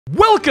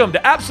Welcome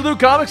to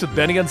Absolute Comics with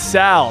Benny and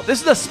Sal. This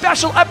is a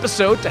special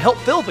episode to help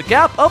fill the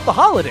gap of the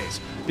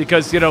holidays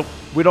because,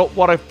 we don't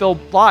want to film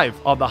live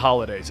on the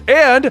holidays.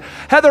 And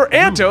Heather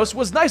Antos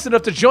was nice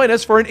enough to join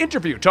us for an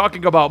interview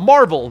talking about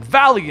Marvel,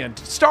 Valiant,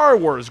 Star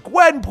Wars,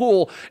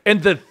 Gwenpool,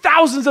 and the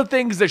thousands of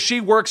things that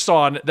she works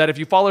on that if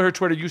you follow her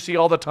Twitter, you see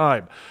all the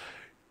time.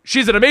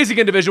 She's an amazing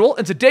individual,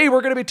 and today we're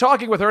going to be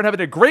talking with her and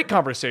having a great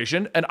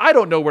conversation, and I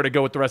don't know where to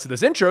go with the rest of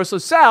this intro, so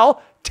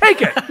Sal,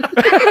 take it!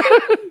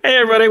 Hey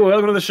everybody,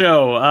 welcome to the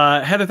show.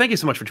 Heather, thank you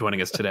so much for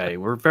joining us today.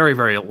 We're very,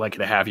 very lucky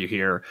to have you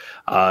here.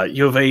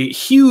 You have a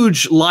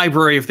huge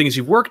library of things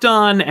you've worked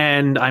on,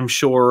 and I'm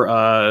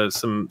sure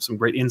some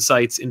great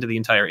insights into the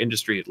entire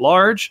industry at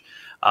large.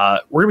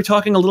 We're going to be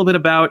talking a little bit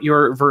about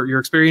your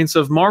experience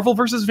of Marvel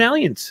versus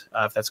Valiant,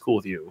 if that's cool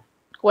with you.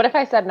 What if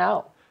I said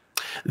no?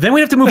 Then we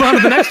have to move on to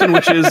the next one,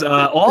 which is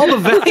all the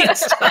Valiant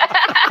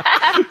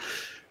stuff.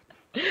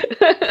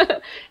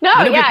 There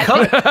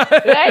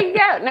you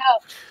go. No,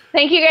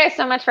 thank you guys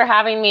so much for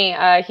having me.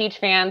 Huge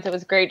fans. It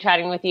was great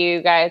chatting with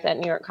you guys at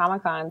New York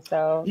Comic Con.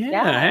 So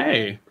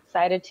hey,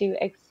 excited to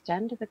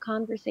extend the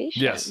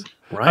conversation. Yes.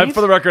 Right. For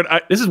the record,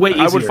 this is way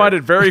easier. I would find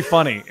it very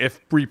funny if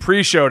we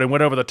pre-showed and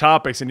went over the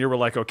topics and you were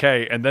like,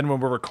 okay, and then when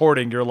we're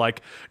recording, you're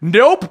like,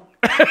 nope.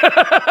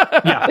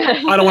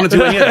 Yeah, I don't want to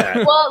do any of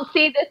that. Well,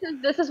 see,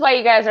 this is why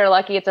you guys are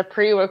lucky. It's a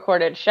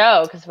pre-recorded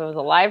show, because if it was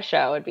a live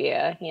show, it'd be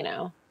a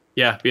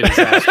Yeah, be a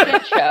disaster.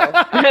 show.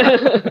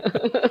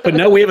 But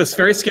no, we have a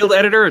very skilled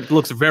editor. It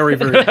looks very,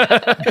 very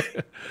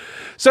good.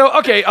 So,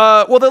 okay,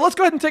 well, then let's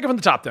go ahead and take it from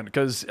the top then,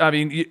 because, I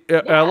mean,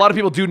 a lot of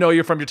people do know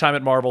you from your time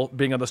at Marvel,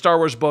 being on the Star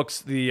Wars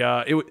books.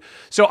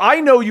 So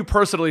I know you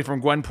personally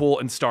from Gwenpool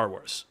and Star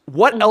Wars.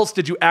 What else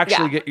did you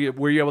actually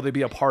were you able to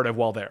be a part of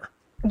while there?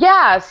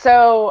 Yeah,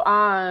 so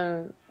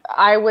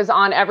I was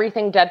on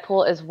everything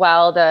Deadpool as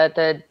well,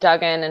 the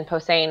Duggan and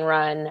Posehn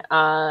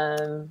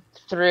run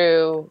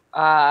through,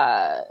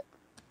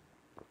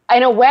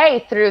 in a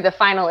way, through the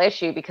final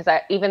issue, because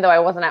even though I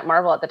wasn't at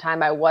Marvel at the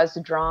time, I was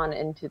drawn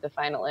into the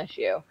final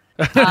issue.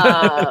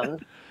 I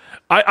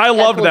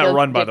loved that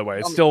run, by the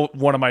way. It's still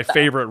one of my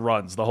favorite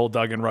runs, the whole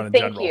Duggan run in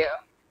general.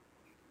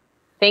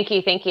 Thank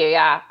you.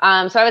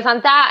 Yeah. So I was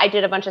on that. I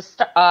did a bunch of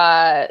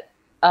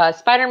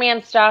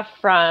Spider-Man stuff,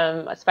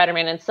 from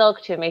Spider-Man and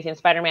Silk to Amazing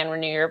Spider-Man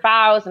Renew Your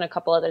Vows, and a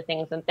couple other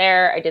things in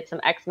there. I did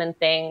some X-Men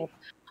things,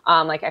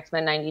 like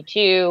X-Men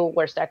 92,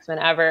 Worst X-Men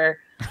Ever.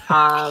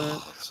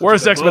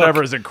 Worst X-Men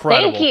Ever is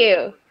incredible. Thank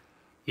you.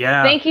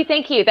 Yeah.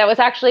 Thank you. That was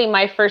actually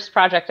my first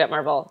project at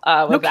Marvel.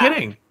 No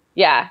kidding.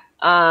 Yeah.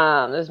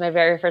 It was my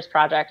very first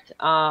project.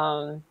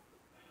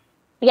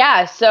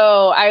 Yeah,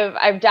 so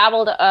I've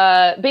dabbled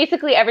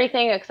basically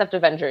everything except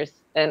Avengers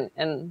in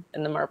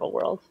the Marvel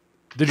world.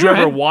 Did you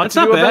ever want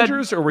to do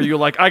Avengers, or were you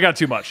like, I got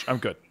too much, I'm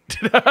good?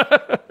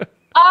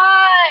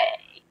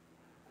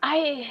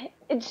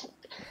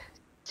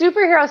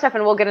 Superhero stuff,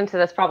 and we'll get into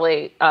this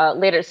probably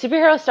later.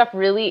 Superhero stuff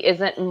really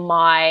isn't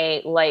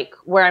my,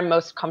 where I'm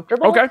most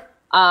comfortable. Okay.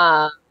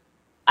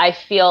 I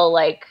feel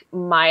like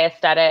my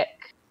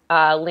aesthetic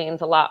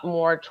leans a lot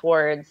more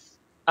towards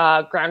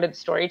grounded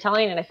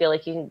storytelling, and I feel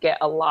like you can get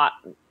a lot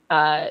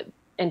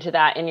into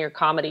that in your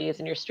comedies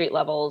and your street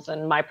levels,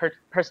 and my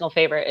personal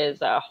favorite is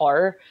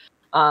horror.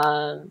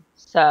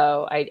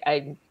 So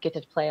I get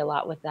to play a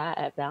lot with that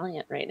at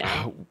Valiant right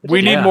now.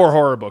 We need more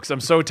horror books.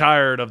 I'm so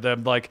tired of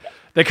them. Like,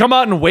 they come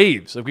out in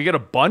waves. Like, we get a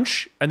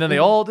bunch and then they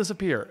all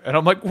disappear. And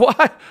I'm like,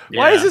 why? Yeah.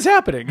 Why is this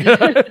happening? I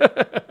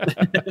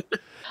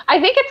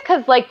think it's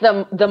because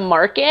the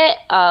market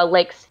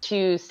likes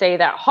to say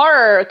that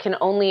horror can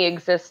only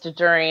exist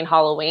during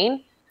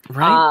Halloween.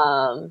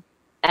 Right.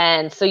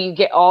 And so you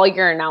get all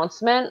your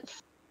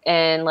announcements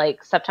in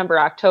September,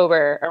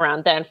 October,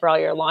 around then for all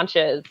your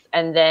launches,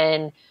 and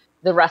then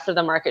the rest of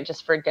the market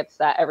just forgets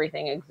that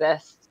everything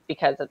exists,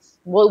 because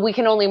we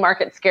can only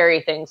market scary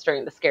things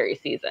during the scary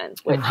season.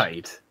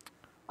 Right.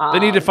 They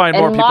need to find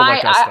more people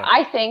like us.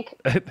 I think.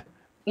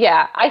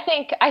 Yeah, I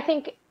think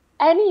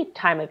any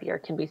time of year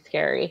can be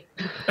scary.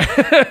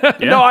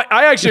 No,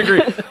 I actually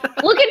agree.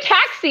 Look at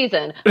tax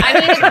season. I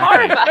mean, it's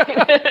horrifying.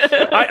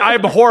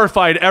 I'm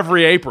horrified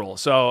every April,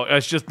 so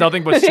it's just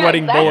nothing but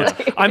sweating bullets.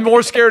 I'm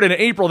more scared in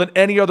April than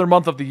any other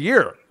month of the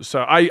year.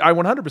 So I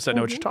 100%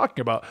 know what you're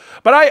talking about.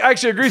 But I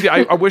actually agree with you.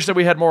 I wish that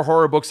we had more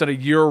horror books on a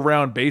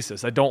year-round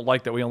basis. I don't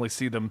like that we only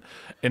see them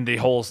in the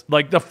whole,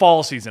 the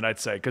fall season, I'd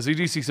say, because we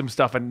do see some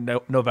stuff in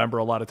November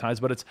a lot of times,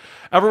 but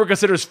everyone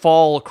considers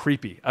fall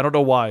creepy. I don't know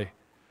why.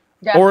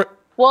 Yeah.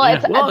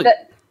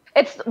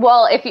 If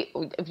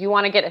you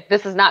want to get,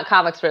 this is not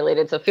comics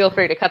related, so feel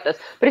free to cut this.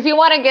 But if you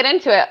want to get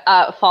into it,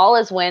 fall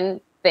is when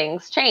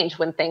things change,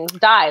 when things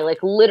die.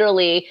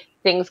 Literally,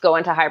 things go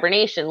into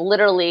hibernation.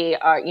 Literally,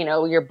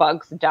 your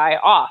bugs die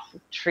off,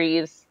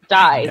 trees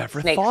die,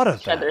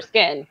 snakes shed their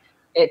skin.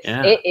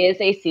 It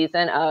is a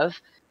season of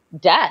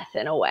death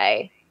in a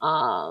way.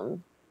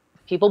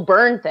 People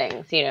burn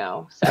things,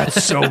 So.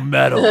 That's so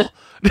metal.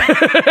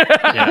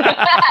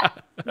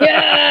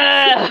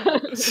 Yeah.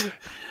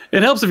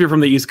 It helps if you're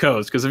from the East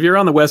Coast, because if you're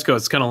on the West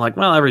Coast, it's kind of like,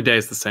 well, every day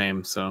is the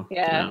same. So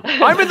Yeah. you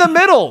know. I'm in the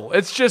middle.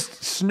 It's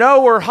just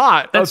snow or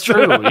hot. That's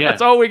true. Yeah,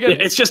 That's all we get.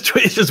 Yeah, it's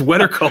just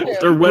wet or cold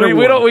or wet or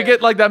We don't. warm. We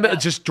get like that.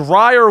 Just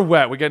dry or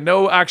wet. We get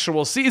no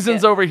actual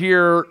seasons over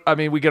here. I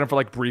mean, we get them for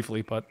like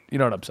briefly, but you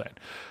know what I'm saying.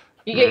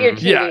 You get your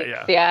 2 Yeah, weeks.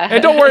 yeah.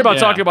 And don't worry about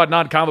Yeah. talking about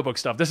non-comic book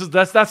stuff.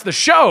 That's the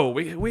show.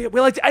 We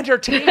like to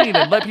entertain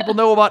and let people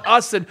know about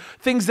us and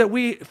things that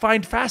we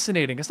find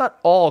fascinating. It's not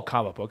all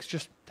comic books,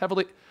 just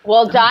heavily.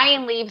 Well,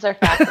 dying leaves are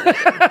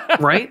fascinating.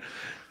 Right?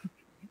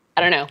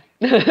 I don't know.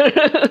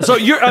 So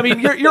you're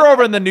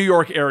over in the New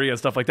York area and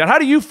stuff like that. How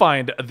do you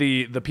find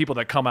the people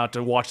that come out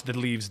to watch the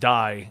leaves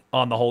die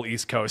on the whole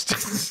East Coast?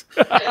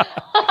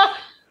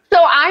 So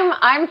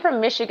I'm from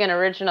Michigan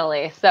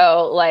originally.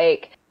 So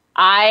like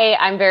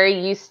I'm very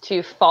used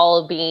to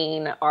fall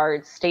being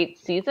our state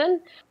season.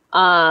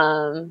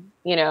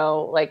 You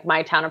know, like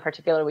my town in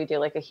particular, we do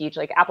like a huge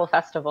like apple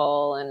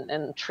festival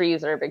and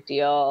trees are a big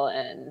deal.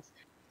 And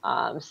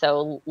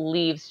so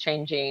leaves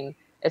changing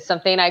is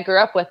something I grew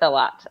up with a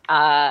lot.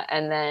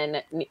 And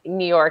then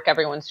New York,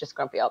 everyone's just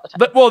grumpy all the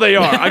time. Well, they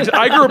are.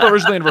 I grew up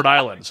originally in Rhode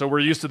Island, so we're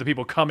used to the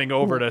people coming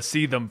over to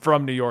see them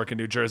from New York and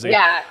New Jersey.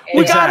 Yeah.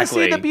 We gotta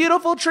Exactly. see the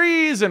beautiful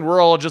trees, and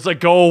we're all just like,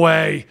 go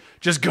away.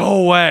 Just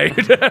go away.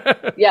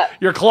 Yeah.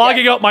 You're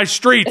clogging up my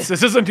streets.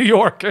 This isn't New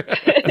York.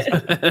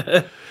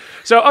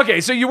 So, okay,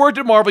 so you worked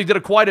at Marvel. You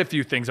did quite a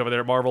few things over there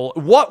at Marvel.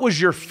 What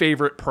was your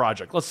favorite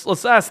project?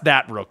 Let's ask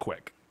that real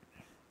quick.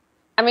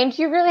 I mean,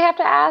 do you really have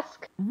to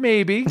ask?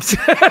 Maybe.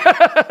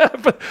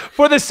 But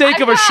for the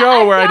sake of a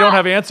show where I don't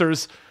have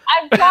answers.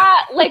 I've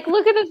got, like,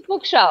 look at this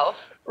bookshelf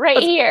right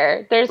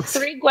here. There's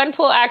 3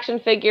 Gwenpool action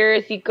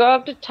figures. You go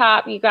up to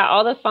top. You got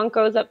all the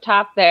Funkos up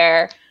top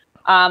there.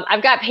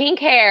 I've got pink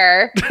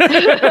hair.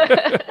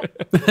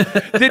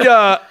 Did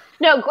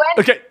No, Gwen.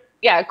 okay.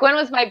 Yeah, Gwen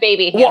was my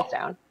baby, hands Well,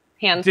 down.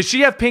 Hands. Did she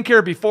have pink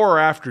hair before or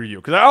after you?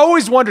 Because I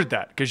always wondered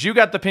that. Because you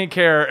got the pink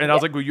hair, and I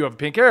was like, well, you have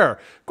pink hair.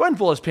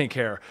 Gwenpool has pink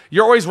hair.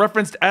 You're always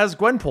referenced as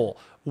Gwenpool.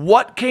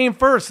 What came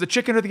first, the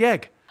chicken or the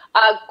egg?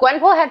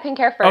 Gwenpool had pink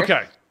hair first.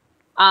 Okay.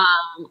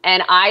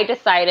 And I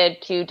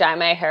decided to dye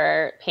my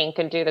hair pink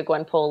and do the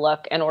Gwenpool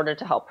look in order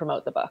to help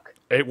promote the book.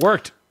 It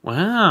worked.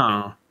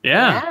 Wow.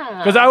 Yeah.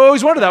 Because I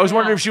always wondered that. I was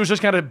wondering if she was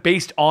just kind of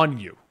based on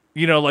you.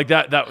 You know, like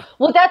that.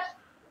 Well,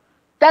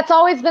 that's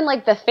always been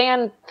like the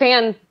fan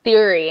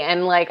theory,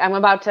 and like I'm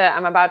about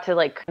to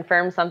like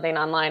confirm something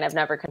online I've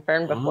never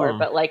confirmed before,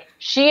 but like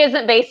she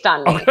isn't based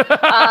on me.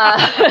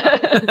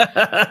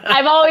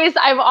 I've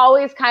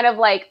always kind of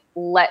like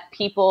let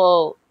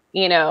people,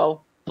 you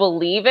know,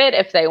 believe it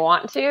if they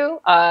want to,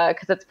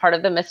 because it's part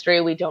of the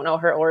mystery. We don't know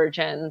her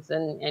origins,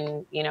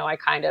 and you know, I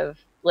kind of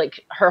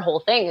like her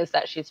whole thing is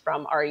that she's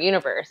from our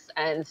universe,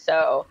 and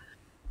so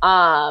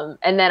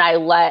and then I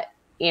let,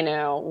 you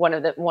know, one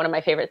of my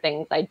favorite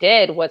things I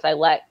did was I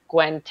let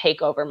Gwen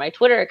take over my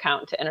Twitter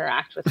account to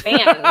interact with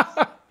fans.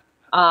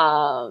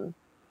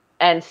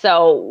 And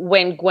so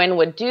when Gwen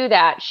would do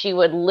that, she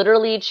would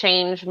literally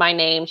change my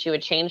name. She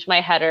would change my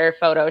header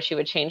photo. She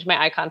would change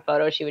my icon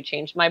photo. She would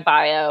change my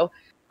bio.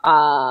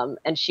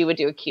 And she would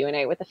do a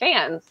Q&A with the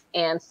fans.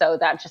 And so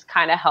that just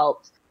kind of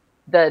helped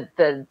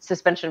the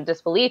suspension of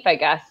disbelief, I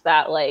guess,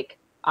 that like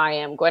I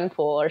am Gwenpool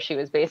or she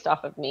was based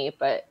off of me.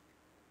 But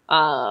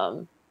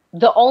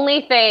the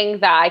only thing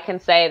that I can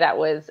say that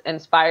was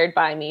inspired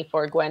by me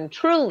for Gwen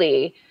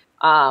truly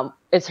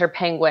is her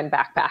penguin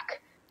backpack.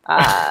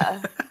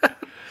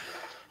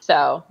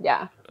 So,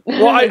 yeah.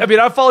 Well, I mean,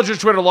 I've followed your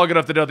Twitter long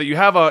enough to know that you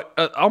have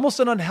almost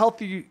an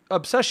unhealthy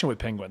obsession with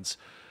penguins.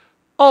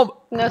 No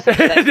such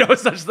thing. No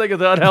such thing as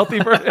an unhealthy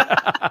person.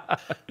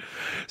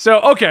 So,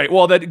 okay.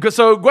 Well,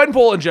 so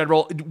Gwenpool in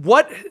general,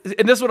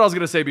 and this is what I was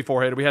going to say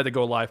beforehand. We had to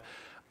go live.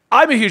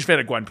 I'm a huge fan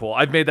of Gwenpool.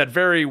 I've made that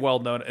very well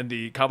known in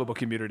the comic book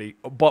community.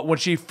 But when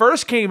she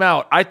first came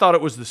out, I thought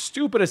it was the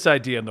stupidest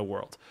idea in the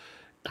world.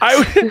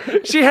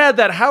 She had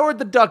that Howard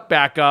the Duck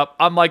backup.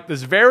 I'm like,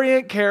 this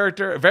variant cover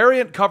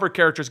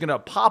character is going to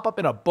pop up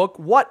in a book.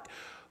 What?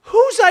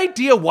 Whose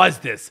idea was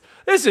this?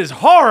 This is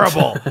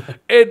horrible.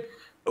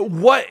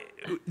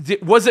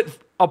 Was it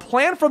a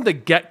plan from the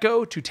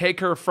get-go to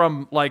take her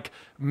from like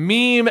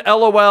meme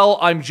LOL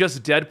I'm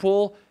just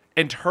Deadpool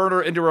and turn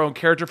her into her own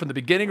character from the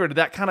beginning, or did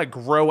that kind of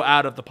grow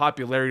out of the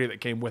popularity that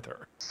came with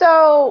her?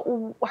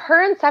 So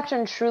her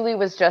inception truly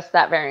was just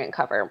that variant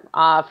cover.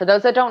 For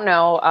those that don't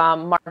know,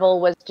 Marvel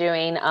was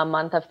doing a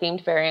month of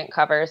themed variant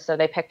covers. So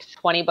they picked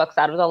 20 books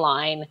out of the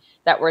line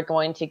that were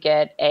going to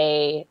get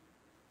a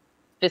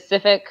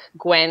specific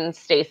Gwen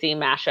Stacy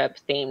mashup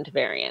themed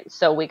variant.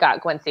 So we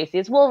got Gwen Stacy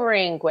as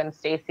Wolverine, Gwen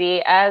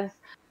Stacy as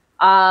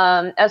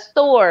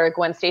Thor,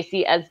 Gwen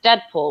Stacy as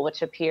Deadpool,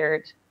 which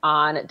appeared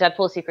on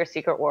Deadpool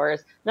Secret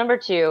Wars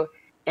 #2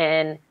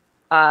 in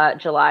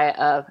July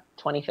of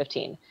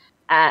 2015.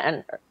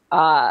 And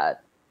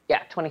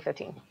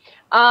 2015.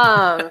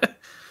 Trying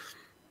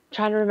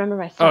to remember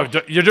my stuff.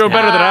 Oh, you're doing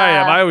better than I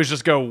am. I always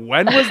just go,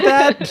 when was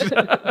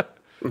that?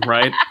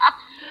 Right.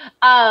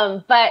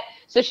 But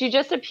so she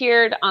just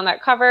appeared on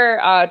that cover,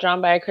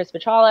 drawn by Chris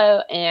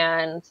Bachalo,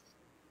 and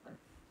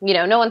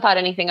no one thought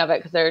anything of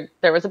it because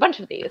there was a bunch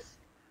of these,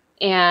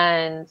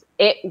 and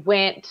it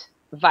went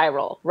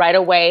viral right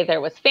away.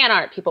 There was fan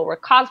art. People were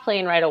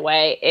cosplaying right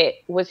away.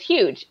 It was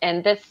huge.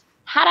 And this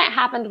hadn't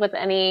happened with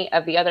any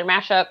of the other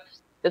mashups.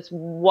 This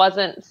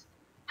wasn't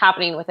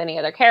happening with any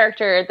other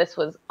character. This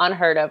was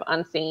unheard of,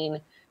 unseen,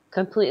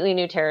 completely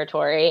new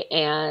territory.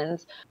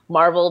 And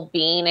Marvel,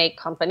 being a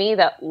company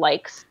that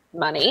likes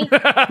money,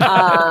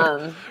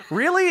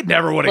 really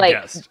never would have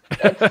guessed.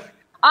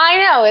 I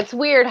know, it's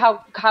weird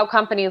how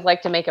companies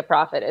like to make a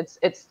profit.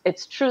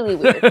 It's truly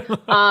weird.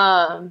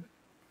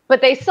 But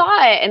they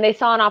saw it, and they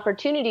saw an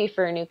opportunity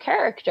for a new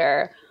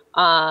character.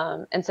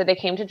 And so they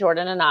came to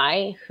Jordan and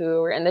I,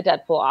 who were in the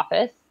Deadpool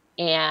office,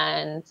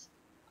 and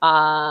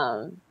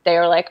they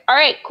were like, all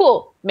right,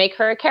 cool, make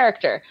her a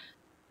character.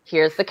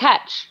 Here's the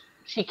catch.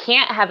 She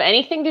can't have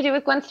anything to do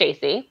with Gwen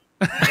Stacy,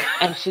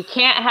 and she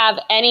can't have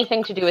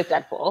anything to do with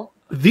Deadpool.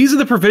 These are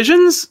the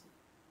provisions?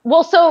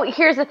 Well, so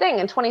here's the thing.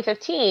 In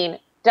 2015,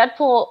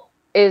 Deadpool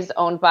is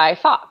owned by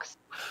Fox.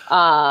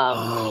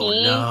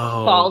 He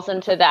falls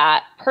into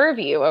that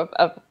purview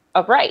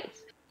of rights.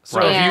 So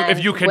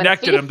if you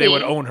connected them, they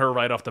would own her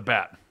right off the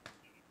bat.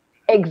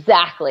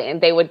 Exactly.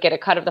 And they would get a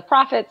cut of the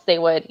profits. They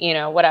would,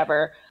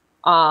 whatever.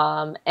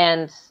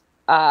 And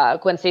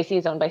Gwen Stacy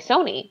is owned by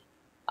Sony.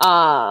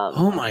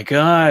 Oh my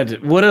God.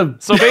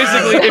 So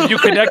basically, if you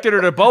connected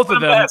her to both of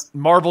them,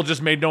 Marvel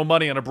just made no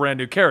money on a brand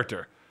new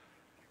character.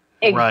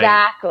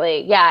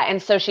 Exactly. Right. Yeah.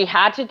 And so she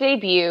had to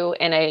debut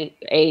in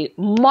a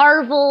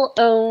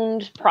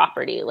Marvel-owned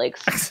property. Like,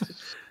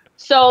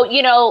 so,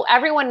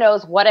 everyone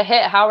knows what a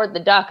hit Howard the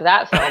Duck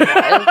that film was.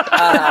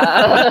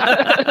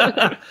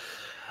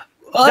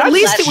 Well, at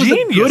least it was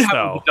a good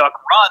Howard the Duck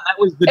run. That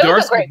was the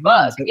Darcy great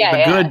book.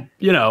 Good,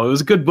 it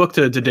was a good book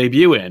to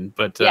debut in.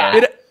 But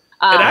it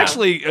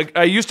actually,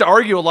 I used to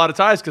argue a lot of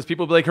times because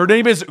people would be like, her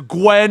name is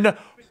Gwen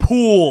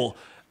Poole.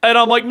 And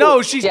I'm like,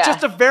 no, she's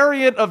just a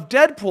variant of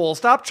Deadpool.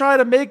 Stop trying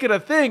to make it a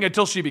thing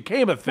until she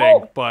became a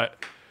thing.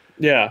 But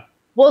yeah.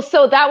 Well,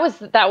 so that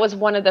was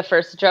one of the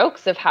first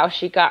jokes of how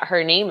she got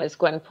her name as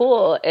Gwen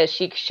Poole, is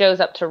she shows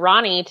up to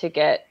Ronnie to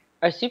get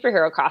a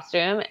superhero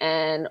costume,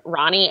 and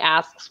Ronnie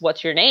asks,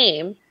 "What's your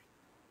name?"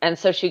 And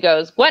so she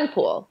goes,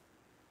 "Gwenpool,"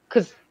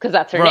 because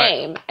that's her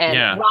name.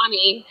 And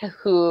Ronnie,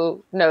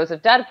 who knows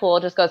of Deadpool,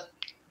 just goes,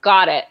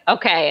 "Got it,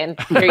 okay." And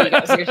here you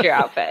go. Here's your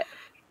outfit.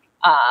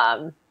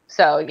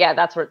 So yeah,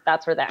 that's where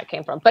that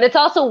came from. But it's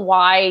also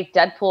why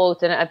Deadpool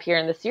didn't appear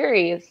in the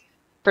series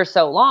for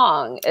so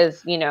long,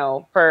 is,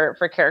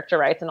 for character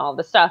rights and all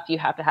this stuff, you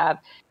have to have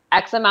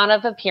X amount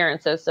of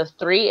appearances, so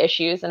 3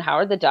 issues in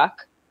Howard the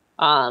Duck,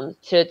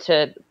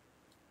 to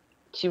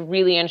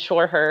really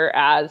ensure her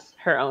as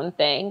her own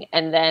thing.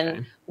 And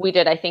then we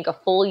did, I think, a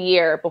full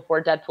year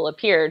before Deadpool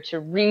appeared to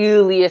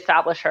really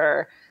establish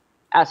her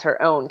as her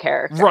own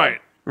character.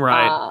 Right.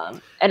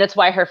 And it's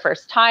why her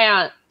first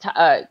cameo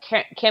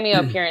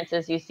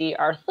appearances you see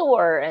are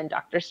Thor and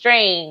Doctor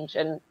Strange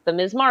and the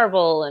Ms.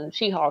 Marvel and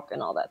She-Hulk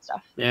and all that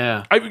stuff.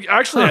 Yeah. I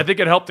think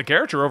it helped the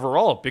character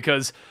overall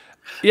because,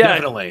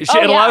 definitely. It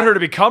allowed her to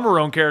become her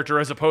own character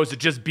as opposed to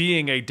just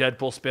being a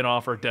Deadpool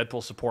spinoff or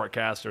Deadpool support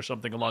cast or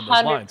something along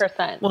those lines.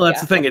 100%. Well,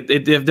 that's the thing. It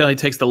definitely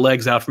takes the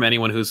legs out from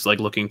anyone who's like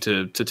looking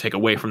to take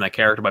away from that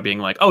character by being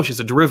like, oh, she's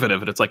a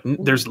derivative. And it's like,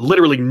 there's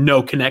literally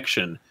no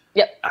connection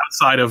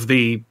outside of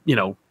the,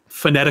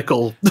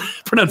 phonetical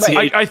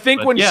pronunciation. I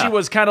think when she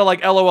was kind of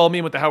like LOL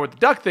meme with the Howard the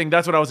Duck thing,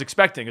 that's what I was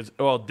expecting. Is,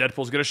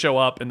 Deadpool's going to show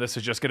up and this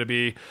is just going to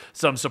be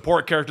some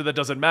support character that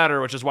doesn't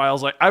matter, which is why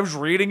I was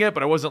reading it,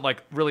 but I wasn't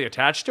like really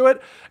attached to it.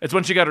 It's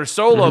when she got her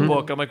solo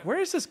book, I'm like, where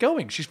is this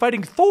going? She's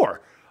fighting Thor.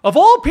 Of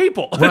all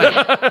people. Right.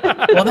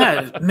 Well,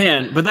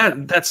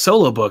 that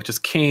solo book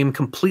just came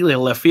completely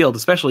left field,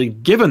 especially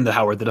given the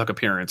Howard the Duck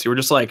appearance. You were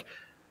just like,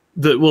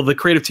 the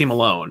creative team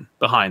alone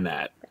behind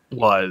that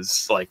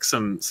was like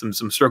some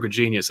stroke of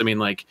genius. I mean,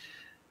 like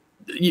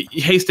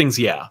Hastings,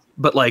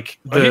 but like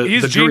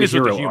he's the genius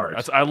with the humor.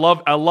 I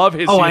love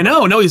his. Humor. I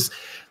know. No,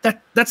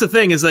 that's the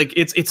thing is like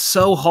it's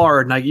so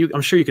hard. Like I'm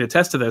sure you could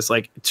attest to this.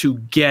 Like to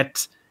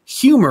get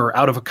humor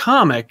out of a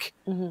comic,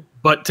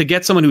 but to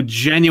get someone who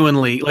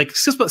genuinely like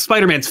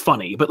Spider-Man's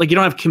funny, but like you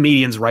don't have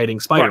comedians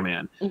writing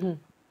Spider-Man. Right.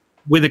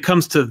 When it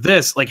comes to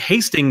this, like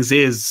Hastings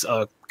is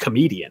a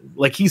comedian.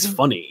 Like he's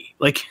funny.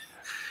 Like.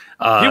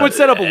 He would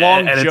set up a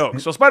long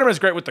joke. So Spider-Man's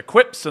great with the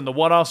quips and the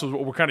one-offs,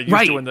 what we're kind of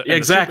used to in the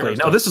exactly.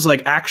 No, this is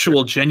like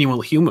actual,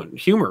 genuine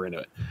humor in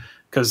it.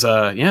 Because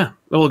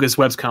because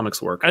Webb's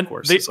comics work, of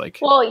course. It's like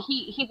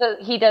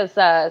he does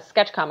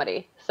sketch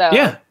comedy. So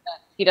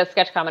he does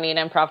sketch comedy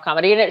and improv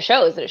comedy, and it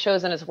shows. It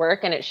shows in his work,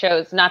 and it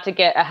shows, not to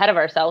get ahead of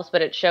ourselves,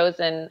 but it shows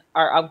in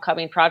our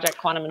upcoming project,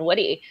 Quantum and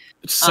Witty.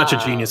 It's such a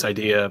genius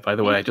idea, by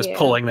the way. Just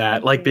pulling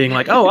that, like being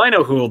like, oh, I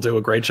know who will do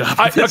a great job.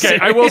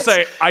 I will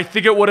say, I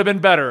think it would have been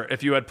better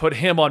if you had put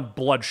him on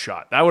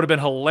Bloodshot. That would have been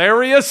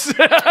hilarious.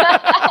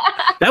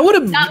 That would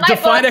have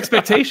defied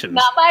expectations.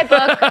 Not my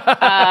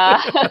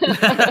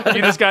book.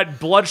 You just got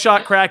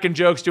Bloodshot cracking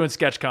jokes doing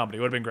sketch comedy.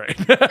 Would have been great.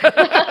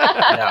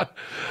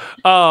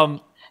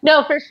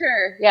 No, for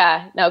sure.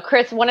 Yeah. No,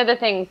 Chris, one of the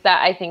things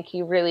that I think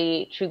he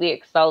really truly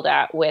excelled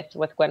at with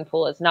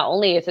Gwenpool is not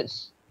only is it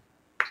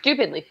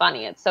stupidly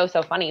funny, it's so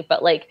funny,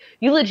 but like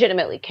you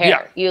legitimately care.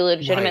 Yeah. You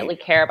legitimately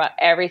care about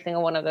every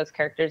single one of those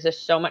characters. There's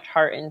so much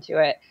heart into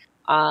it.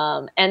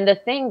 And the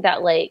thing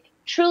that like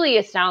truly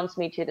astounds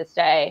me to this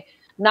day,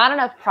 not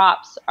enough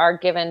props are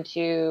given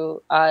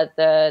to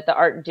the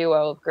art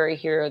duo of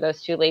Gurihiro.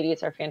 Those two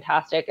ladies are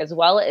fantastic, as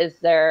well as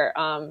their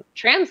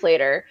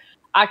translator,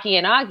 Aki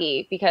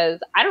Inagi, because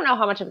I don't know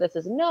how much of this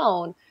is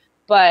known,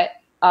 but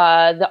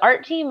the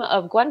art team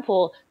of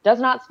Gwenpool does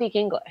not speak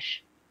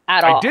English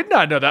at all. I did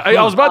not know that.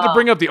 I was about to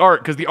bring up the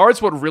art, because the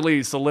art's what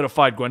really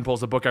solidified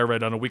Gwenpool's, a book I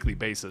read on a weekly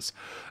basis.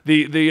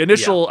 The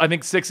initial, I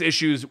think, 6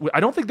 issues, I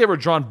don't think they were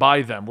drawn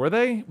by them, were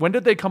they? When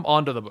did they come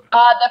onto the book?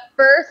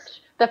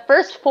 The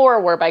first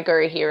 4 were by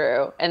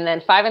Gurihiro, and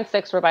then 5 and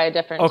 6 were by a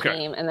different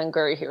team, and then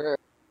Gurihiro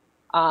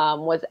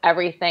was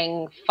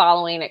everything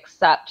following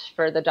except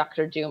for the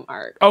Doctor Doom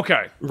art.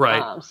 Okay.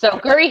 Right. So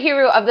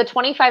Gurihiro, of the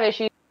 25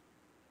 issues,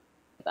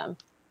 them.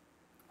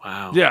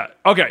 Wow. Yeah.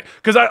 Okay.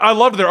 Because I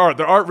loved their art.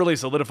 Their art really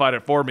solidified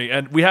it for me.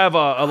 And we have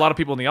a lot of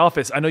people in the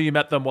office. I know you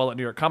met them while at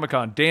New York Comic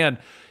Con. Dan,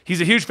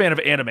 he's a huge fan of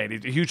anime.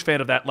 He's a huge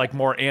fan of that like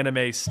more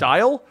anime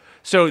style.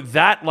 So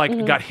that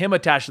like got him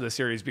attached to the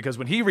series, because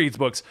when he reads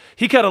books,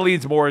 he kind of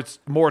leans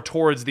more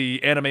towards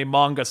the anime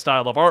manga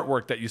style of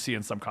artwork that you see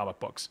in some comic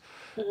books.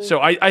 So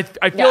I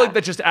feel like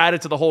that just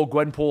added to the whole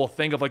Gwenpool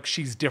thing of like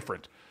she's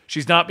different.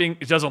 She's not being.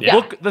 It doesn't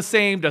look the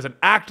same. Doesn't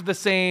act the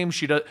same.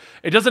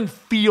 It doesn't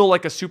feel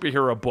like a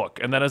superhero book.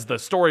 And then as the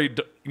story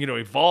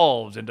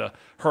evolves into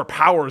her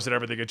powers and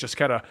everything, it just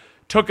kind of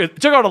took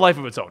on a life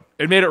of its own.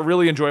 It made it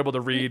really enjoyable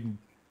to read.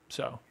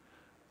 So,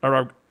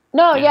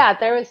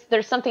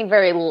 there's something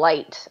very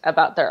light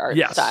about their art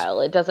style.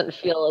 It doesn't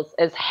feel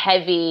as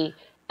heavy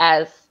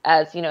as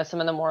some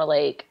of the more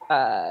like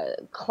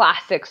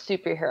classic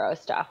superhero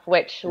stuff,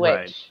 which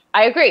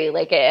I agree,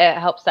 like it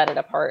helps set it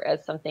apart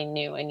as something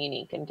new and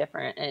unique and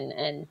different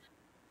and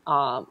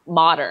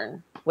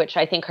modern, which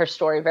I think her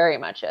story very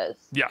much is.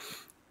 Yeah.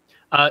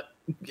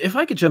 If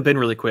I could jump in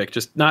really quick,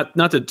 just not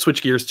to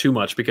switch gears too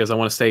much, because I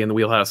want to stay in the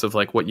wheelhouse of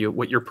like what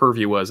your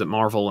purview was at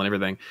Marvel and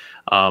everything,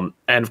 and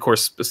of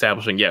course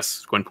establishing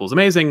Gwenpool's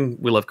amazing.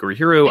 We love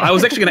Gurihiro. I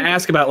was actually going to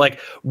ask about like,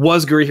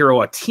 was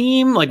Gurihiro a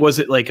team? Like, was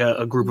it like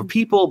a group of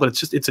people?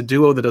 But it's a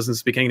duo that doesn't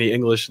speak any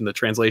English in the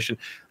translation.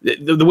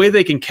 The way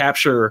they can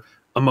capture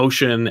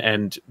emotion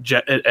and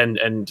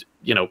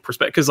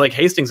perspective, because like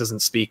Hastings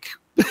doesn't speak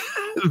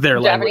their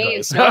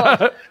Japanese,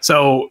 language.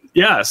 So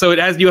you have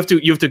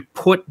to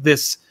put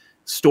this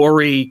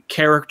story,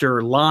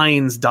 character,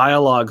 lines,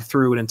 dialogue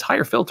through an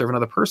entire filter of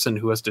another person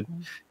who has to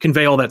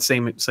convey all that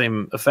same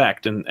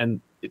effect,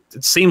 and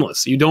it's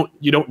seamless. You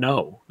don't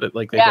know that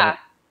like they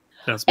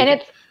don't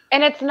speak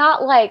and it's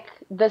not like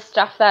the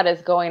stuff that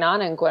is going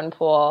on in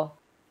Gwenpool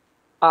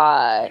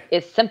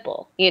is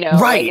simple,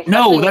 right? Like,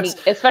 No,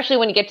 especially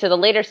when you get to the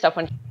later stuff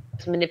when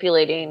she's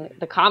manipulating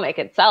the comic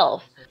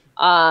itself.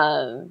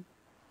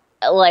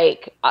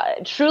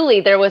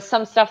 Truly, there was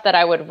some stuff that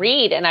I would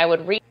read and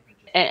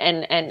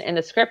in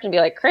the script and be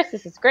like, Chris,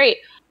 this is great.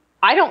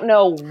 I don't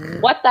know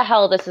what the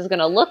hell this is going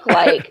to look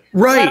like.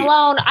 Right. Let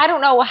alone, I don't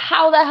know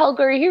how the hell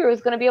Gurihiro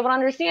is going to be able to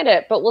understand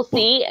it, but we'll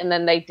see. And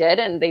then they did,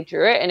 and they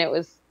drew it, and it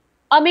was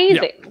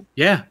amazing.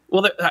 Yeah.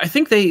 Well, I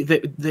think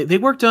they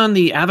worked on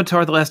the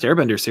Avatar: The Last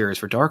Airbender series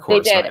for Dark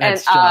Horse. They did, and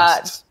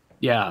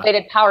they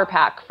did Power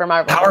Pack for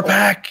Marvel. Power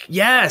Pack,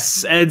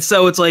 yes. And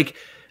so it's like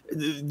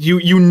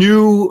you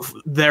knew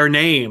their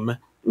name,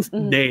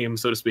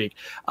 so to speak,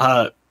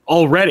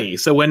 already.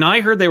 So when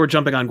I heard they were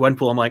jumping on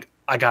Gwenpool, I'm like,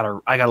 I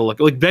gotta look.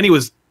 Like Benny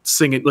was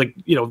singing, like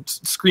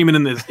screaming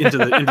into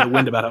the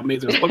wind about how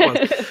amazing this book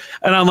was,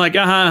 and I'm like,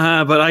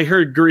 but I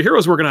heard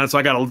Gurihiro's working on it, so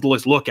I gotta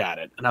look at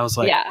it. And I was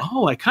like,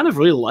 oh, I kind of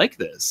really like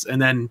this.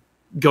 And then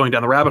going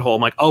down the rabbit hole,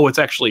 I'm like, oh, it's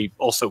actually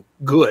also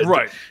good.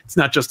 Right. It's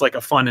not just like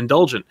a fun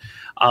indulgent.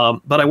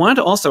 But I wanted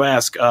to also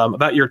ask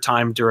about your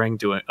time doing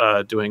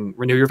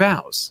Renew Your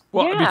Vows.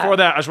 Well, before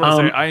that, I just want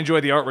to say I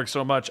enjoy the artwork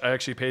so much. I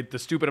actually paid the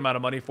stupid amount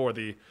of money for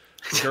the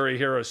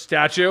Gurihiro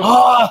statue.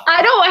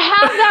 I don't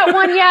have that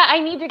one yet.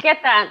 I need to get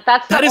that.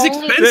 That is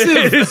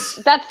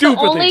expensive. That's the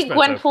only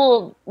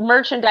Gwenpool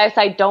merchandise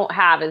I don't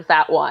have is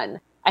that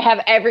one. I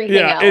have everything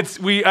else.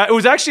 It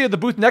was actually at the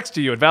booth next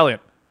to you at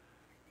Valiant.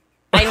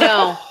 I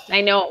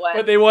know it was.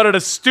 But they wanted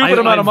a stupid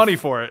amount of money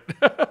for it.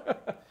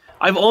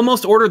 I've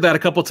almost ordered that a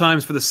couple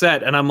times for the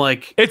set, and I'm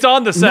like, it's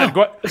on the set.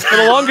 No. For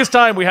the longest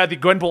time, we had the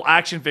Gwenpool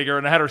action figure,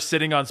 and I had her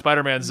sitting on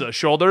Spider-Man's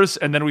shoulders,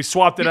 and then we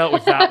swapped it out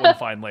with that one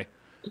finally.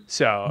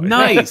 So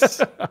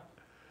nice.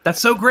 That's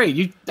so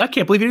great. I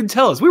can't believe you didn't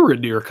tell us. We were at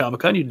New York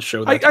Comic Con. You didn't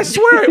show that. I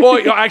swear.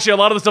 Well, actually, a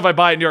lot of the stuff I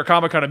buy at New York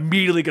Comic Con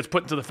immediately gets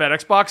put into the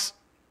FedEx box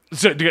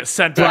to get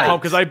sent back home,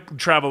 because I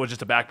travel with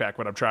just a backpack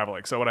when I'm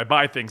traveling. So when I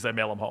buy things, I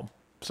mail them home.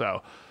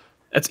 So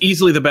that's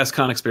easily the best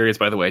con experience,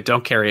 by the way.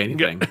 Don't carry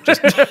anything.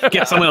 Just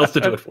get someone else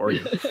to do it for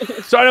you.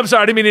 Sorry, I'm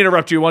sorry. I didn't mean to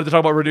interrupt you. I wanted to talk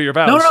about Renew Your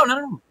Vows.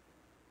 No.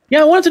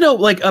 Yeah, I wanted to know,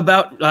 like,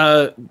 about,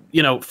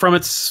 from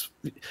its...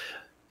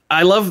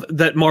 I love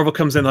that Marvel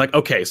comes in like,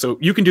 okay, so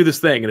you can do this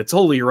thing and it's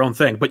totally your own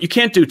thing, but you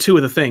can't do two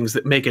of the things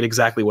that make it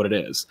exactly what it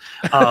is.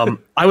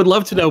 I would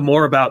love to know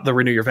more about the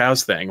Renew Your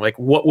Vows thing. Like,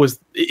 what was,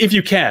 if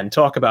you can,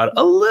 talk about it,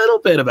 a little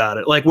bit about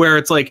it. Like, where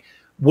it's like,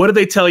 what did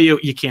they tell you?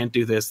 You can't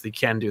do this, you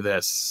can do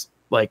this.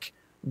 Like,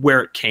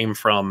 where it came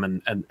from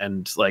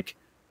and like,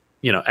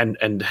 you know,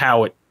 and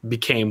how it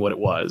became what it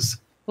was.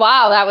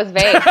 Wow, that was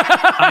vague.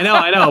 I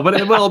know,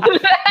 but well,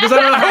 because I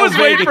don't know how I was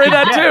waiting for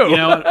that too. You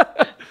know,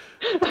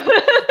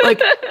 like,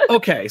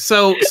 okay,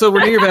 so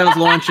Renew Your Vows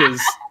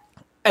launches,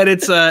 and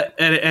it's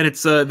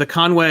the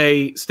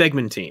Conway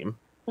Stegman team.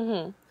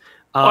 Mm-hmm.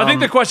 I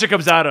think the question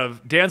comes out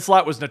of Dan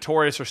Slott was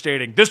notorious for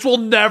stating, "This will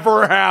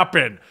never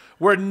happen.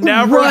 We're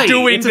never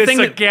doing this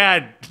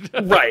again."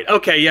 Right.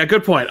 Okay. Yeah.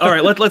 Good point. All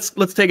right.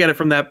 Let's take at it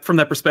from that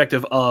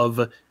perspective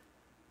of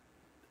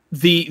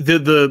the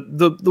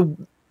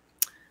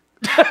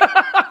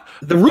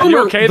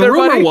rumor. The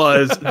rumor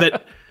was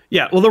that.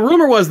 Yeah, well, the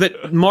rumor was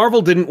that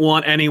Marvel didn't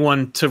want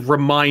anyone to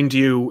remind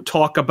you,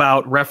 talk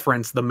about,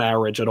 reference the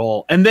marriage at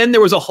all. And then there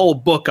was a whole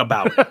book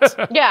about it.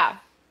 Yeah.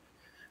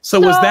 So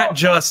was that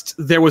just,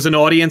 there was an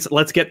audience,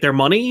 let's get their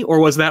money? Or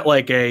was that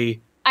like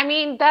a... I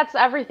mean, that's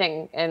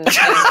everything in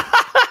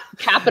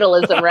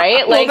capitalism,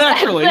 right? Like, well,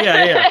 naturally,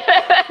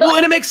 yeah. Well,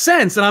 and it makes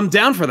sense, and I'm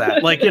down for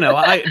that. Like, you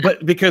know,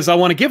 but because I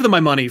want to give them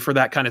my money for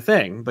that kind of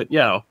thing. But, you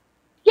know.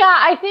 Yeah,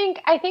 I think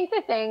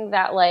the thing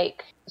that,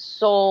 like,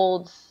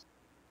 sold...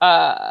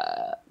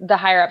 the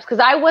higher ups, because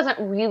I wasn't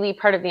really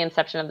part of the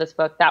inception of this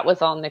book. That was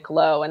all Nick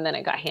Lowe, and then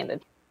it got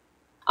handed.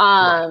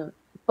 Right.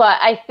 But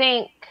I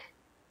think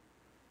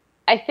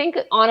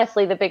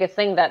honestly the biggest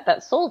thing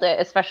that sold it,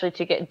 especially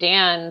to get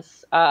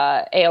Dan's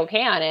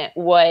A-OK on it,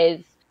 was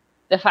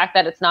the fact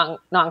that it's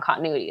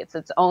non-continuity. It's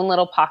its own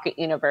little pocket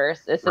universe.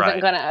 This isn't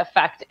going to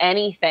affect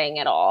anything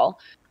at all.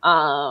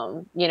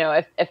 You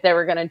know, if they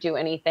were going to do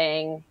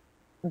anything,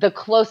 the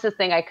closest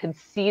thing I could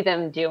see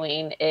them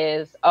doing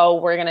is,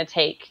 we're going to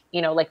take,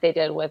 you know, like they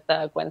did with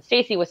Gwen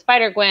Stacy with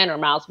Spider-Gwen or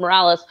Miles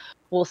Morales,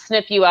 we'll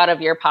snip you out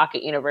of your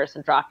pocket universe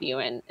and drop you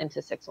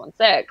into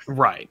 616.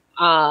 Right.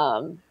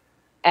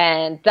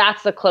 And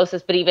that's the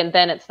closest, but even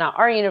then it's not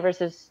our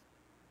universe, is,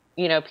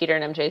 you know, Peter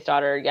and MJ's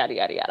daughter, yada,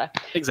 yada, yada.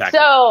 Exactly.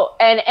 So,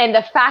 and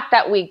the fact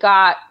that we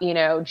got, you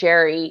know,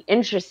 Jerry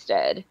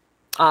interested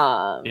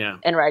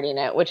in writing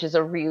it, which is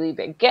a really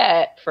big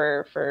get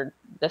for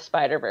the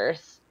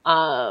Spider-Verse.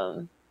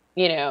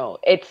 You know,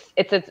 it's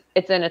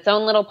in its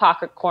own little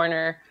pocket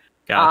corner.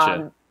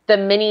 Gotcha. The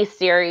mini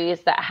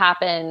series that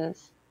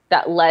happens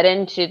that led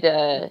into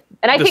and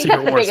I think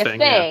that's the biggest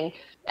thing. Yeah.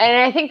 And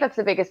I think that's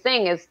the biggest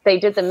thing is they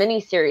did the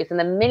mini series, and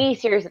the mini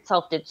series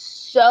itself did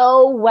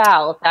so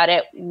well that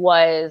it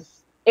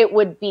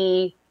would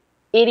be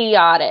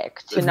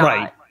idiotic to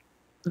not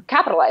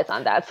capitalize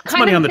on that. It's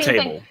kind money of on the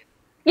table. Thing.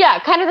 Yeah,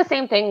 kind of the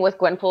same thing with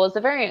Gwenpool as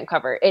the variant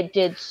cover. It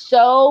did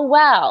so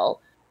well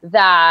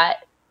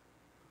that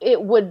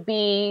it would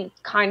be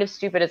kind of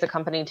stupid as a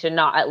company to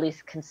not at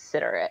least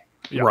consider it.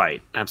 Yep.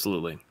 Right.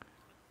 Absolutely.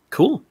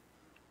 Cool.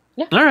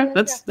 Yeah. All right.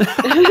 That's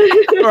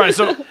all right.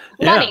 So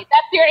money.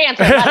 That's your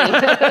answer.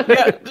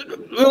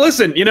 Money. Well,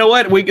 listen, you know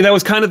what? That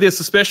was kind of the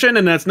suspicion,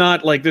 and that's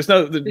not like there's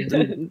no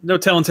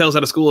telling tales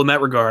out of school in that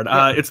regard.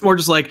 It's more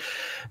just like,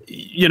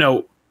 you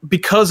know,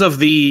 because of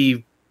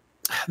the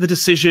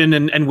decision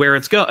and where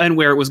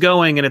it was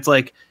going, and it's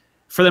like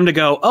for them to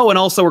go, and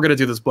also we're going to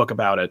do this book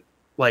about it.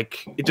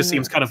 Like, it just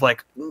seems kind of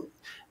like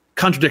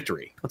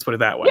contradictory. Let's put it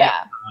that way.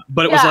 Yeah.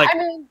 But it was like,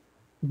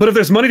 but if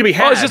there's money to be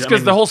had. Well, it's just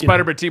because the whole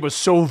Spider-Man team was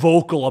so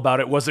vocal about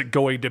it wasn't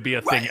going to be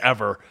a thing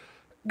ever.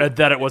 And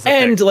that it was a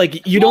thing. And,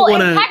 like, you don't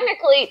want to.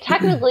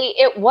 Technically,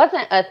 it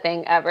wasn't a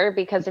thing ever,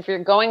 because if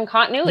you're going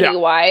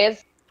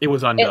continuity-wise, it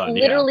was undone.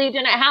 It literally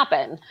didn't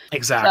happen.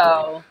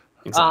 Exactly.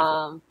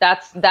 So,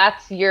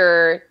 that's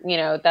your, you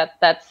know,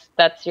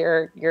 that's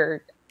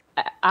your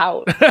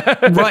out.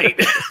 Right.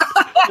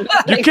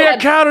 You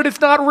can't count it.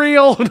 It's not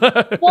real.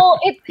 Well,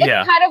 it's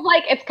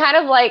kind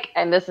of like,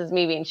 and this is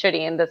me being shitty,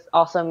 and this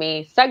also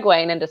me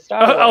segueing into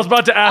Star Wars. I was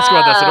about to ask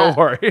about this, so don't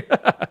worry.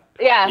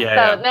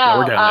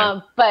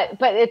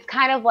 But it's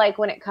kind of like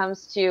when it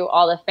comes to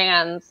all the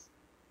fans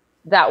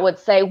that would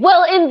say,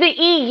 well, in the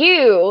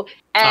EU,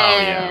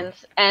 and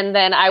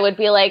then I would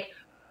be like,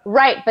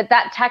 right, but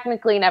that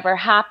technically never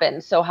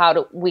happened, so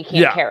we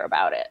can't care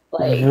about it.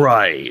 Like,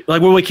 right.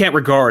 Like, well, we can't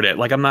regard it.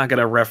 Like, I'm not going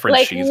to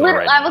reference Shiza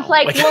right now. I was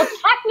like, well,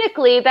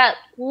 technically, that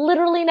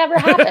literally never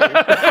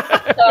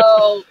happened.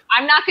 So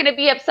I'm not going to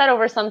be upset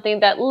over something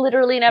that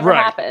literally never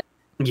happened.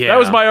 Yeah. That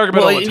was my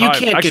argument all the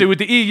time. Actually, with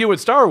the EU and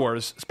Star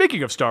Wars,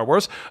 speaking of Star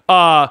Wars,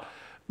 but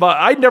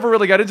I never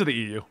really got into the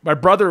EU. My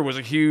brother was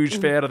a huge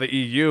fan of the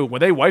EU.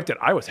 When they wiped it,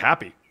 I was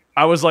happy.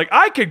 I was like,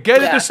 I could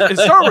get into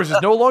Star Wars is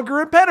no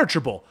longer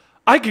impenetrable.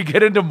 I could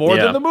get into more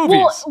than the movies.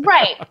 Well,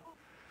 right.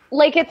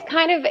 Like, it's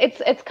kind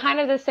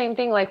of the same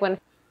thing. Like, when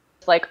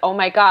it's like, oh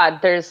my God,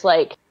 there's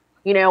like,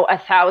 you know,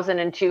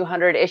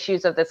 1,200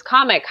 issues of this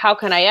comic. How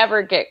can I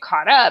ever get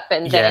caught up?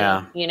 And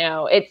then, you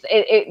know,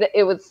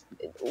 it was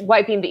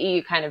wiping the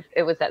EU kind of,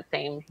 it was that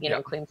same, you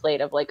know, clean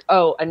slate of like,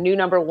 a new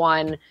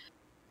 #1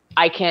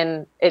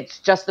 it's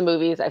just the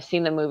movies. I've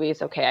seen the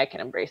movies. Okay, I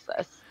can embrace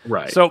this.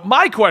 Right. So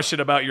my question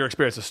about your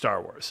experience with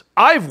Star Wars,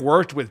 I've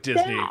worked with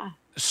Disney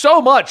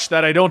so much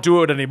that I don't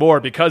do it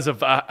anymore because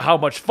of how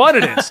much fun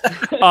it is.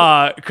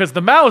 Because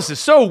the mouse is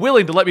so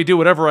willing to let me do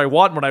whatever I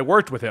want when I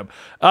worked with him.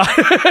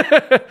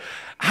 What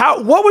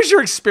was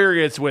your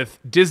experience with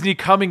Disney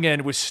coming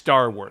in with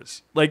Star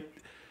Wars? Like,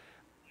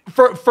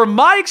 from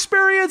my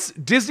experience,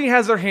 Disney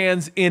has their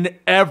hands in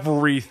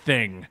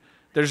everything.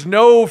 There's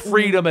no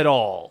freedom at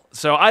all.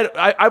 So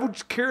I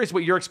was curious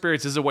what your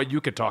experience is and what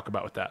you could talk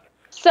about with that.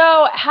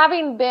 So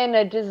having been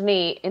a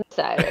Disney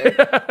insider,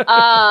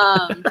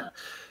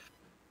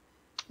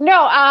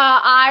 no,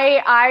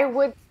 I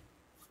would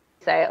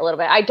say a little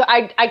bit.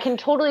 I can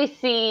totally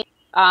see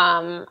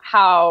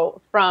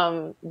how,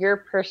 from your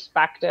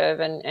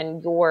perspective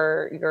and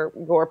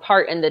your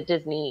part in the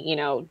Disney,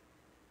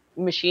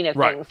 machine of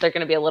things, they're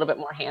going to be a little bit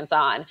more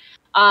hands-on.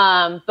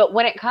 But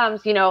when it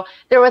comes,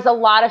 there was a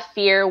lot of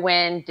fear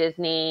when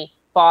Disney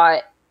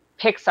bought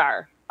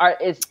Pixar.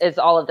 Is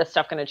all of this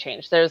stuff going to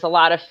change? There's a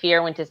lot of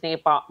fear when Disney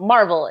bought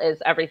Marvel. Is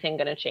everything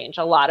going to change?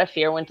 A lot of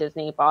fear when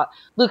Disney bought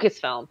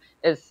Lucasfilm.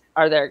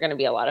 Are there going to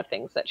be a lot of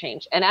things that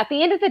change? And at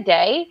the end of the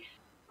day,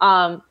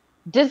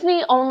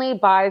 Disney only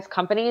buys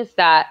companies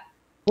that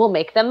will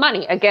make them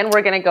money. Again,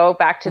 we're going to go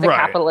back to the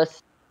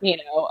capitalist,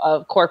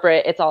 of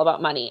corporate. It's all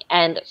about money.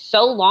 And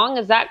so long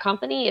as that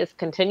company is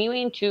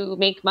continuing to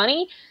make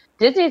money,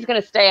 Disney's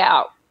going to stay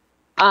out.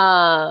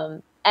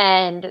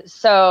 And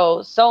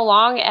so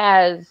long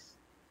as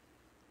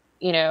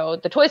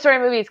the Toy Story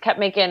movies kept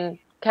making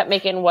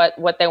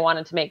what they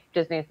wanted to make,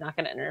 Disney's not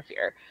going to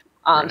interfere.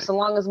 So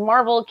long as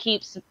Marvel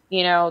keeps,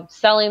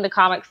 selling the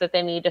comics that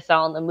they need to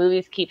sell, and the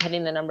movies keep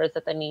hitting the numbers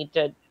that they need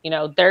to,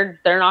 they're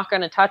not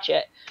going to touch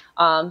it.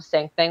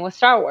 Same thing with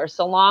Star Wars.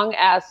 So long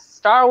as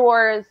Star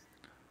Wars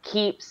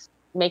keeps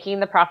making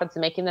the profits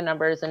and making the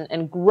numbers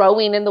and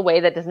growing in the way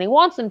that Disney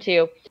wants them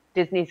to,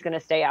 Disney's going to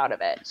stay out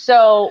of it.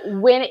 So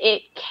when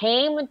it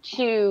came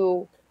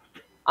to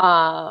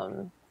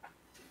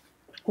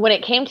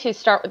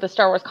start with the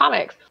Star Wars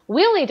comics,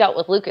 we only dealt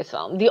with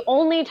Lucasfilm. The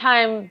only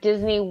time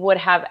Disney would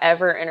have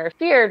ever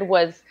interfered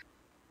was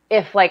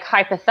if, like,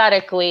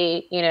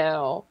 hypothetically, we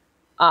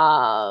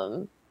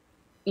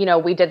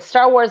did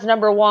Star Wars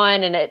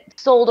 #1 and it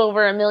sold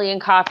over 1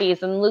 million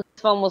copies, and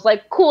Lucasfilm was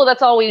like, cool,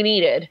 that's all we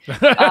needed.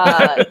 Disney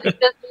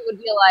would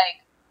be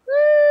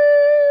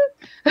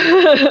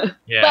like,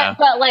 yeah.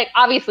 But like,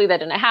 obviously that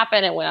didn't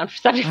happen. It went on for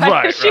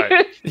 75 issues.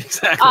 Right.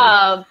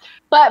 Exactly.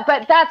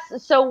 But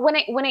that's, so when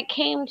it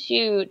came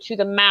to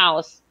the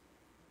mouse,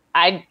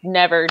 I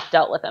never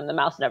dealt with him. The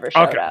mouse never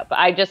showed up.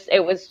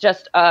 It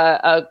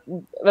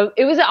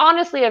was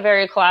honestly a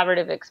very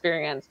collaborative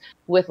experience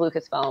with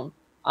Lucasfilm.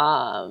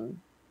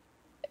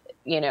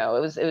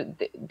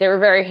 They were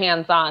very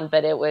hands-on,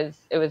 but it was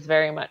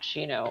very much,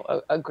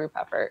 a group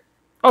effort.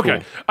 Okay.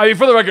 Cool. I mean,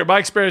 for the record, my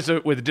experience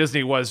with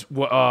Disney was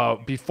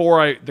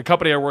before the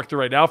company I work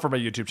through right now for my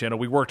YouTube channel,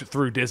 we worked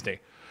through Disney.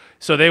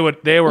 So they were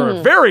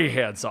very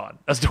hands-on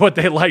as to what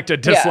they liked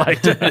and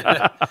disliked.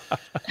 Yeah.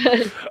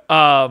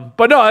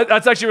 But no,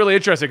 that's actually really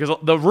interesting, because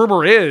the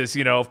rumor is,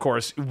 of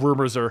course,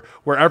 rumors are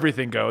where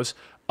everything goes,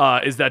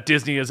 is that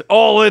Disney is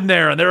all in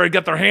there and they're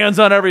got their hands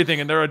on everything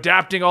and they're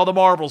adapting all the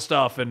Marvel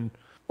stuff. And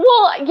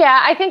well,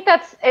 yeah, I think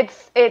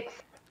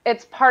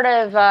it's part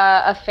of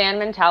a fan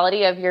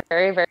mentality of you're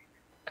very, very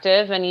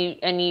active, and you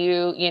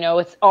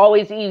it's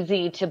always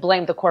easy to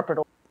blame the corporate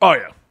order. Oh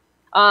yeah.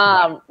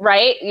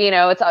 Right.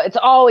 It's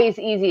always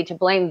easy to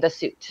blame the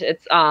suit.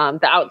 It's,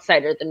 the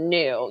outsider, the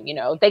new,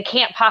 they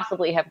can't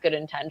possibly have good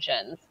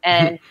intentions.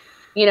 And,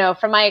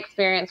 from my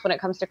experience, when it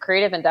comes to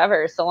creative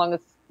endeavors, so long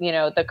as,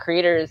 the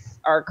creators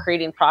are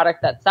creating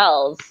product that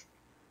sells,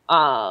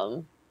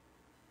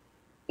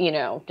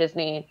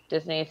 Disney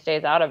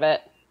stays out of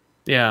it.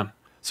 Yeah.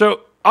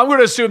 So I'm going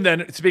to assume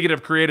then, speaking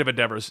of creative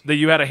endeavors, that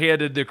you had a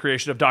hand in the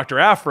creation of Dr.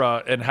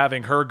 Aphra and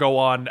having her go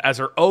on as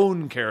her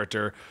own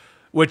character,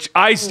 which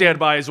I stand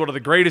by as one of the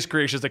greatest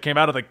creations that came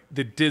out of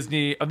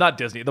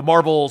the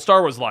Marvel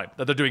Star Wars line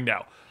that they're doing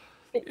now.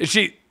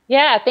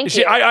 Yeah, thank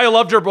you. I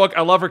loved her book.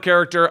 I love her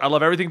character. I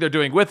love everything they're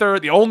doing with her.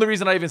 The only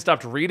reason I even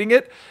stopped reading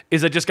it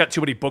is I just got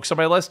too many books on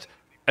my list.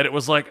 And it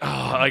was like,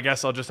 I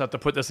guess I'll just have to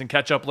put this and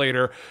catch up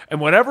later.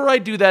 And whenever I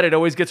do that, it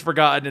always gets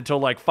forgotten until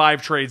like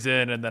 5 trades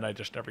in, and then I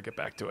just never get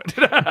back to it.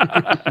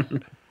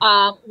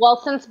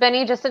 Well, since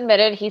Benny just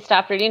admitted he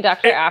stopped reading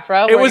Dr.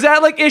 Aphra. It was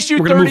at like issue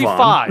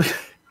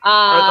 35.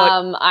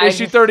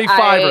 Issue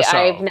 35 or so.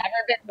 I've never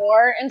been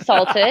more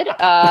insulted.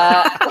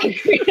 Well,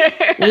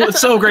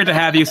 it's so great to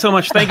have you.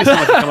 Thank you so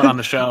much for coming on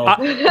the show.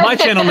 My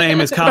channel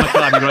name is Comic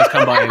Club. You can always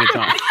come by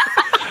anytime.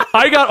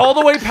 I got all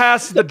the way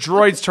past the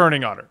droids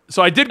turning on her,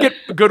 so I did get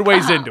a good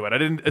ways into it. I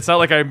didn't. It's not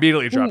like I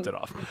immediately dropped it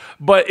off,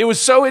 but it was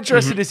so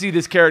interesting to see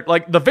this character.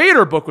 Like the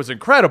Vader book was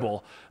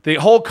incredible, the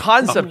whole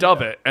concept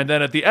of it, and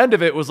then at the end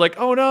of it was like,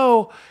 oh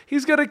no,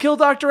 he's gonna kill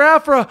Dr.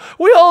 Aphra.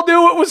 We all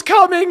knew it was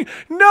coming.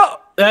 No,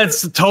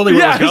 that's totally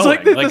where yeah. I was It's going.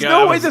 like there's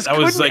no way this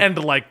couldn't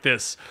end like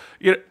this.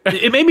 You know?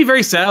 It made me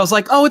very sad. I was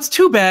like, oh, it's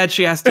too bad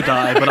she has to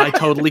die, but I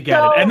totally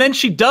get it. And then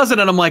she does it,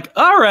 and I'm like,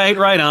 all right,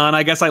 right on.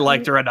 I guess I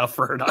liked her enough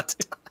for her not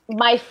to die.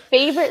 My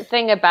favorite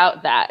thing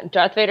about that,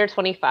 Darth Vader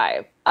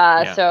 25.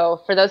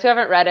 So for those who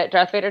haven't read it,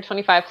 Darth Vader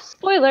 25,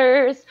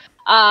 spoilers.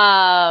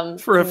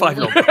 For a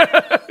 5-year-old.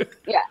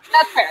 Yeah,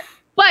 that's fair.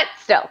 But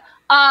still,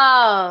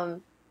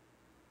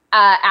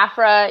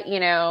 Aphra, you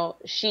know,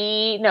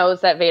 she knows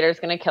that Vader's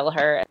going to kill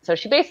her. So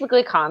she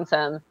basically cons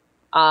him.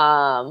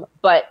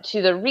 But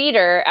to the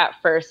reader, at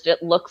first,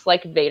 it looks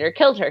like Vader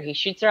killed her. He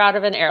shoots her out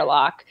of an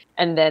airlock,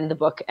 and then the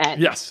book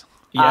ends. Yes.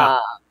 Yeah.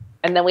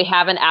 And then we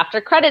have an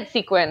after-credit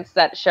sequence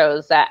that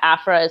shows that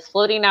Aphra is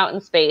floating out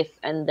in space,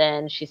 and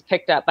then she's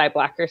picked up by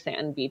Black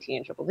Krrsantan, BT,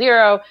 and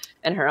 000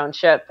 in her own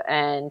ship.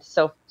 And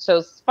so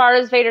as far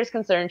as Vader's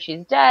concerned,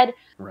 she's dead,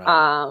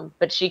 Right.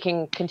 but she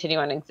can continue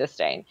on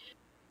existing.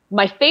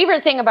 My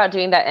favorite thing about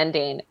doing that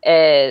ending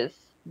is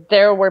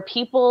there were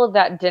people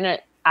that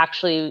didn't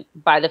actually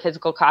buy the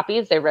physical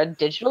copies. They read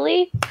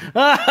digitally.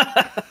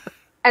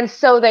 And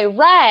so they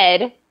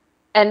read,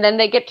 and then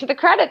they get to the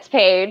credits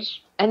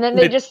page, and then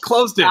they just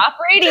closed it. stop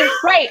reading.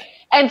 Right.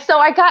 And so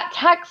I got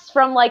texts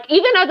from like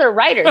even other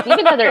writers,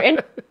 even other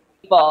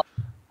people.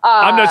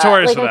 I'm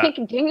notorious for I that.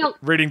 think Daniel,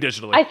 Reading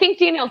digitally. I think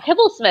Daniel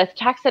Kibblesmith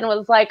texted and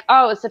was like,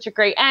 "Oh, it's such a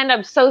great end.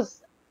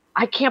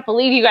 I can't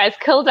believe you guys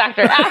killed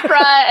Dr.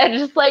 Aphra." And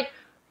just like,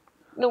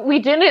 no, we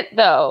didn't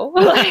though.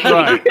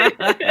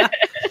 Right.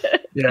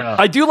 Yeah.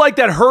 I do like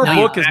that her No,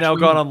 book has now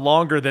actually- gone on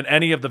longer than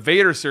any of the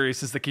Vader series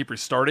since they keep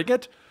restarting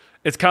it.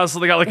 It's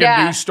constantly got like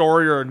a new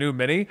story or a new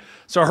mini.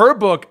 So her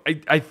book,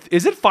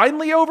 is it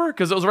finally over?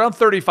 Because it was around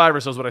 35 or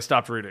so is what I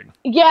stopped reading.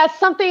 Yeah,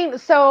 something.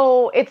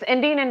 So it's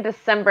ending in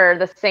December,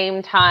 the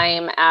same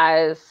time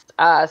as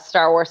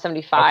Star Wars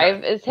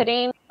 75 is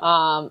hitting.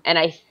 And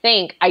I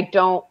think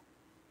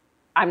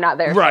I'm not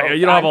there. Right, so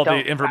you don't have all the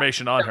don't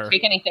information on her.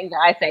 Take anything that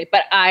I say,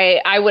 but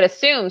I would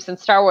assume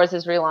since Star Wars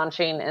is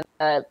relaunching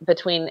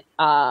between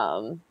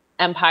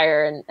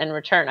Empire and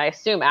Return, I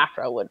assume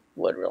Aphra would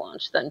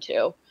relaunch then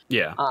too.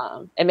 Yeah.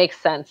 It makes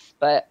sense,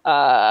 but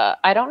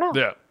I don't know.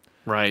 Yeah.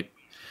 Right.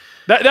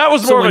 That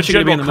was So more of a when should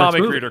it be in general the next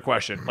comic movie? reader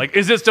question. Like,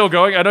 is it still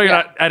going? I know you're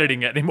not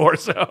editing it anymore,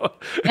 so.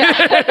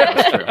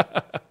 That's true.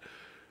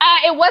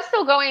 It was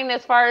still going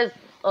as far as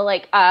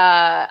like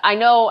I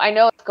know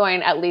it's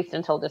going at least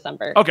until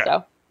December. Okay.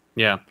 So.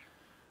 Yeah.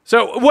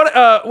 So what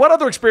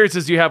other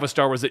experiences do you have with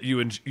Star Wars that you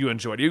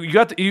enjoyed? You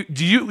had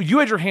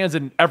your hands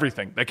in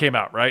everything that came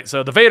out, right?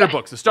 So the Vader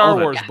books, the Star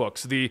Wars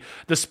books, the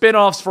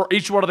spin-offs for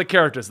each one of the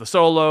characters, the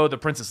Solo, the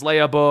Princess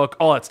Leia book,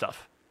 all that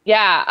stuff.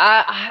 Yeah,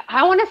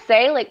 I want to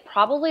say like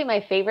probably my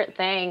favorite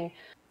thing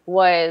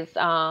was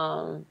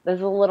this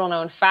is a little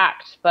known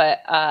fact, but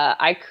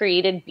I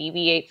created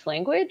BB-8's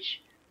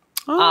language.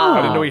 I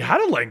didn't know he had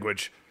a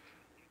language.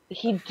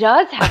 He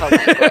does have a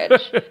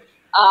language.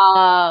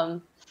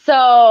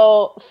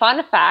 So,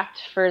 fun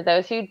fact for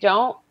those who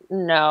don't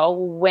know,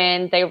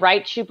 when they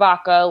write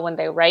Chewbacca, when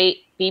they write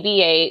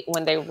BB-8,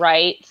 when they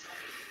write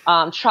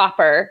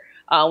Chopper,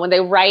 when they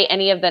write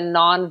any of the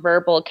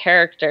non-verbal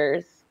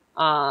characters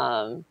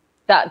that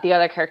the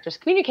other characters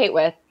communicate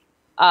with,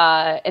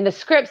 in the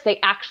scripts, they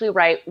actually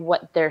write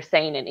what they're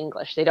saying in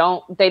English. They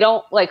don't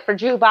like for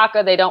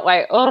Chewbacca, they don't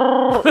write,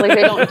 like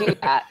they don't do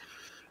that.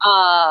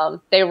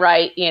 They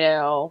write,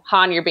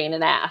 Han, you're being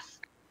an ass.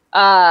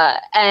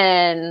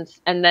 And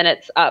then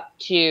it's up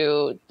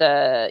to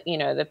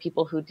the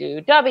people who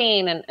do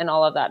dubbing and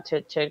all of that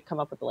to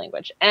come up with the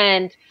language.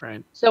 And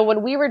so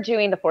when we were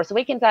doing the Force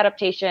Awakens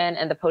adaptation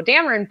and the Poe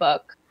Dameron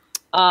book,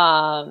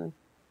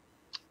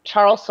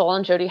 Charles Soule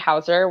and Jody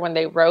Houser, when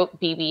they wrote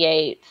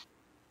BB-8,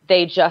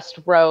 they just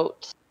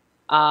wrote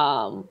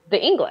the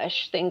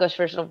English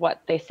version of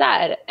what they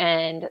said.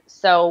 And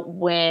so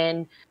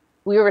when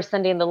we were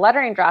sending the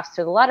lettering drafts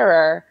to the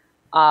letterer,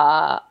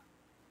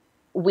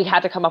 we had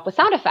to come up with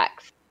sound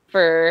effects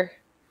for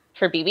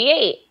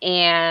BB-8.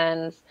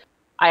 And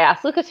I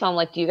asked Lucasfilm,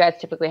 like, do you guys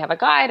typically have a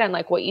guide on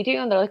like what you do?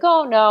 And they're like,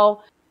 oh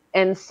no.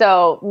 And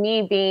so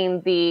me being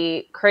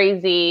the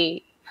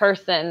crazy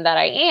person that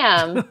I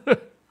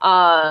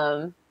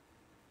am,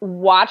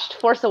 watched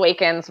Force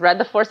Awakens, read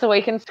the Force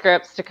Awakens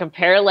scripts to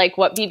compare like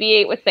what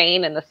BB-8 was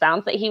saying and the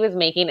sounds that he was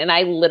making. And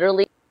I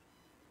literally,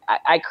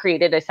 I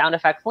created a sound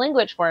effects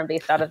language for him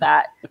based out of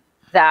that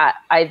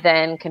I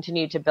then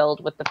continued to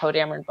build with the Poe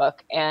Dameron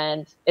book,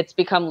 and it's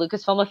become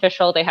Lucasfilm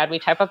official. They had me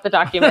type up the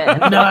document.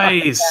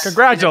 Nice.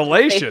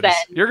 Congratulations.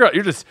 You're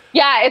just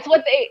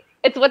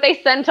it's what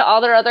they send to all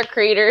their other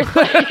creators.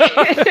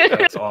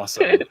 That's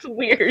awesome. It's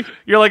weird.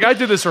 You're like, I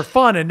did this for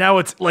fun, and now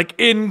it's like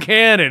in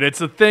canon.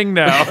 It's a thing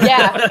now.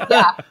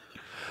 Yeah.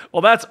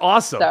 Well, that's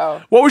awesome.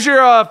 So- What was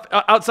your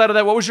outside of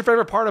that? What was your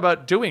favorite part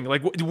about doing?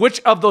 Like, which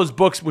of those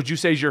books would you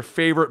say is your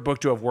favorite book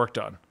to have worked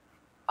on?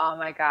 Oh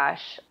my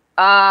gosh.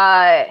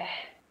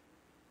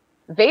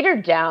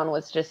 Vader Down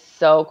was just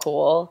so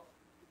cool.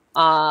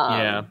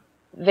 Yeah.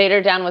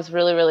 Vader Down was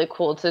really, really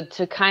cool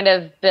to kind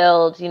of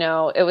build, you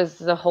know, it was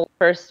the whole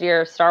first year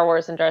of Star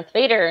Wars and Darth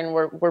Vader, and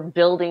we're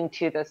building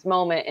to this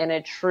moment in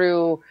a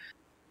true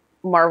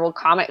Marvel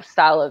comic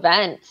style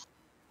event.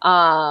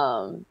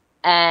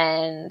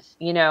 And,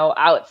 you know,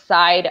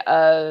 outside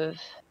of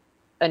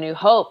A New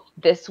Hope,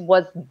 this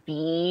was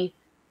the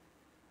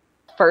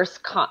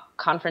first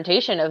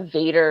confrontation of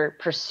Vader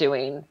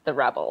pursuing the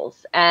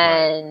rebels.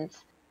 And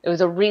it was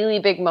a really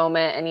big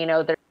moment. And, you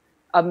know, there's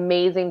an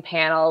amazing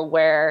panel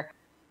where,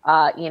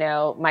 you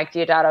know, Mike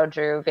Deodato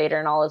drew Vader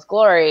in all his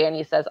glory, and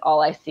he says,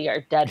 "All I see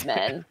are dead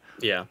men."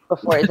 Yeah.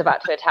 Before he's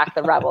about to attack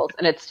the rebels.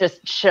 And it's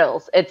just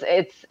chills.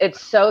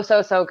 It's so,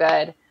 so, so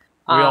good.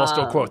 We all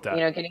still quote that.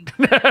 You know, getting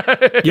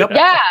Yep.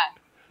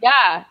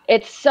 Yeah,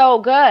 it's so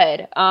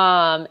good.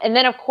 And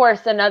then of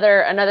course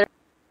another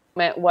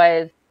moment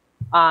was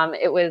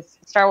it was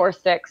Star Wars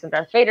 6 and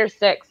Darth Vader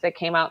 6 that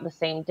came out the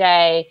same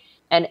day,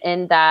 and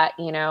in that,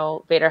 you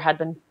know, Vader had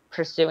been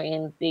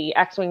pursuing the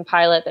X-Wing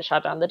pilot that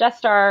shot down the Death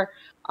Star.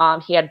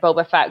 He had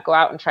Boba Fett go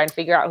out and try and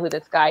figure out who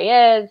this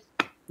guy is.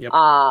 Yep.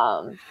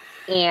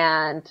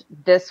 And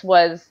this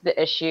was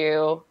the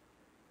issue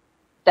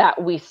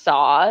that we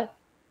saw.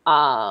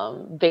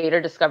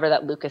 Vader discovered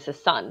that Luke is his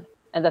son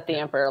and that the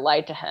Emperor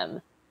lied to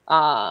him.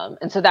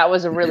 And so that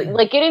was a really,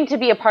 like, getting to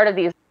be a part of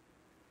these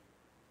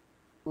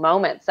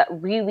moments that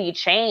really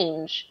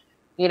change,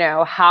 you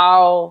know,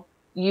 how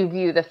you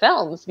view the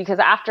films. Because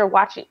after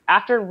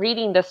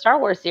reading the Star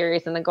Wars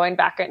series and then going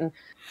back and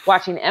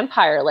watching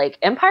Empire, like,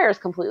 Empire is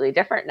completely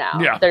different now.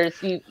 Yeah.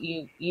 There's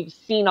you've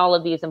seen all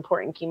of these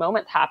important key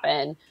moments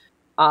happen.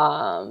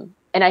 And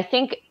I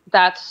think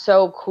that's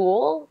so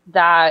cool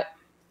that,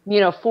 you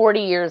know, 40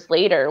 years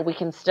later, we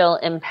can still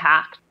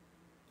impact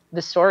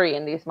the story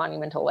in these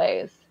monumental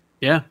ways.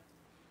 Yeah.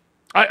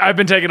 I've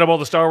been taking up all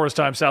the Star Wars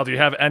time, Sal. Do you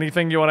have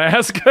anything you want to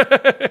ask?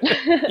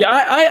 Yeah,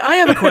 I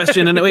have a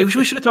question, and we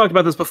should have talked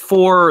about this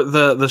before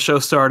the show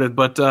started,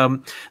 but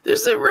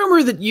there's a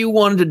rumor that you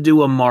wanted to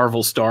do a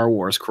Marvel Star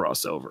Wars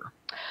crossover.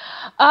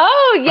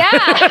 Oh,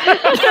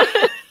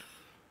 yeah.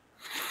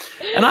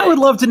 And I would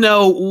love to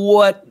know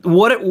what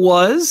it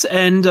was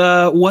and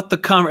what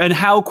and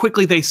how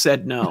quickly they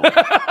said no.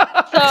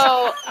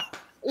 So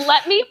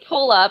let me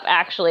pull up,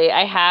 actually.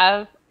 I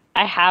have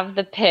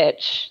the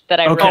pitch that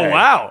I wrote. Oh,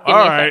 wow. Give me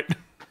All a right.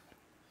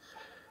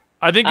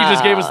 I think you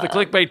just gave us the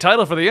clickbait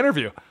title for the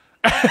interview.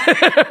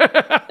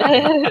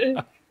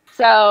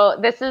 So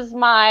this is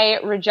my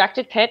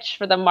rejected pitch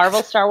for the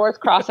Marvel Star Wars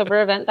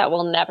crossover event that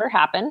will never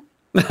happen.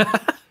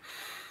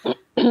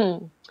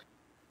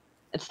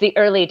 It's the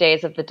early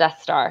days of the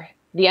Death Star.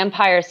 The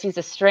Empire sees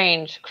a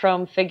strange,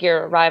 chrome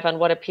figure arrive on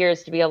what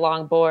appears to be a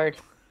long board.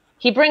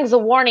 He brings a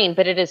warning,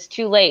 but it is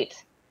too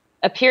late.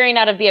 Appearing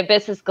out of the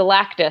abyss is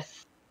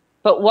Galactus.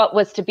 But what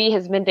was to be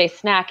his midday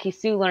snack, he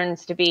soon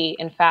learns to be,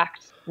 in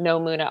fact, no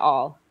moon at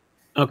all.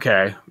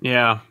 Okay,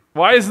 yeah.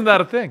 Why isn't that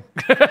a thing?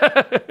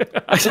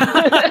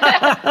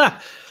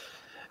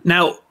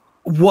 Now,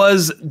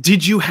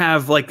 did you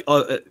have, like,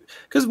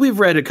 because we've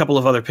read a couple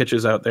of other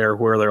pitches out there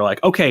where they're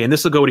like, okay, and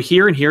this will go to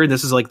here and here, and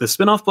this is like the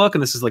spin-off book,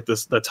 and this is like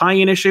the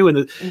tie-in issue,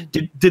 and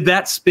did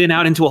that spin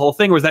out into a whole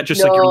thing, or was that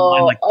just like your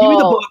line, like, give me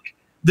the book,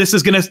 this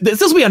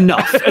will be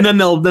enough, and then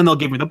they'll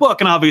give me the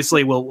book, and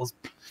obviously we'll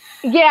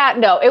Yeah,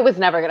 no, it was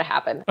never going to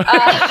happen.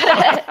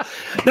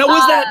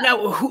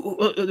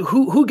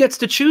 Who gets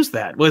to choose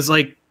that? Was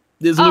like,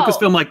 is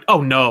Lucasfilm like,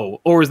 oh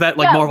no, or is that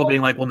like Marvel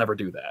being like, we'll never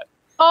do that?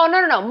 Oh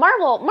no,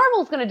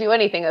 Marvel's going to do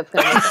anything that's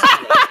going to make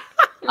sense.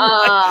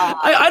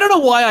 I don't know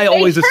why I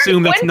always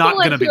assume that's not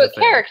going to be the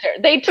thing. Character.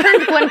 They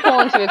turned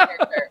Gwenpool into a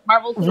character.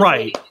 Marvel's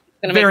right.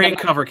 Variant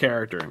cover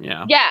character.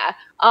 Yeah. Yeah.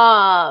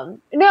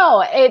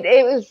 No,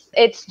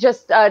 it's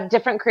just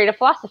different creative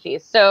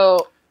philosophies.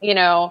 So, you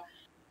know,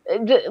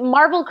 the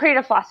Marvel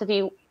creative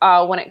philosophy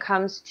when it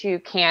comes to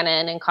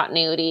canon and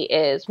continuity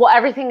is, well,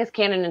 everything is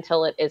canon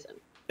until it isn't.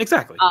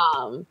 Exactly.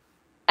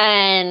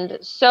 And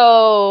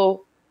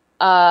so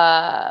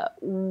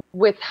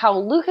with how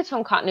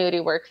Lucasfilm continuity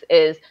works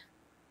is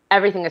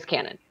everything is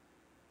canon.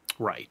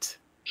 Right.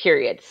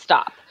 Period.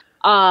 Stop.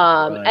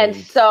 And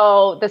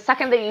so the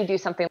second that you do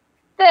something like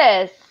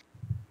this,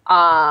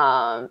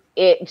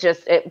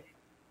 it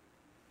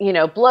you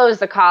know, blows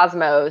the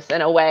cosmos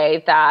in a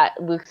way that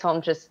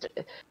Lucasfilm just,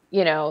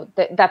 you know,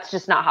 that's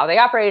just not how they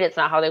operate. It's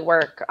not how they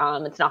work.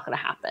 It's not going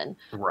to happen.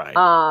 Right.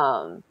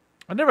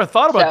 I never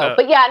thought about that.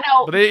 But yeah,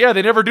 no. But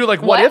they never do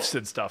like what ifs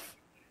and stuff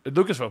at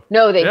Lucasfilm.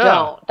 No, they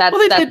don't. That's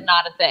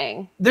not a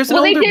thing. There's an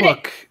older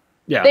book.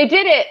 Yeah. They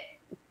did it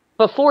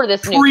before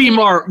this new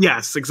canon.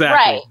 Yes,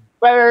 exactly.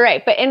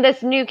 Right. But in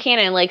this new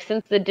canon, like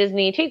since the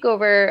Disney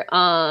takeover,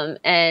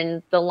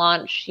 and the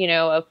launch, you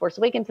know, of Force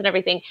Awakens and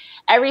everything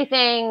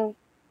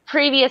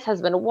previous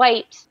has been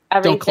wiped.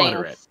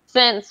 Everything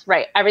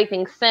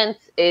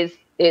since is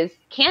is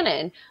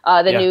canon.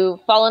 The new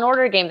Fallen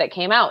Order game that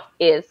came out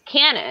is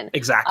canon.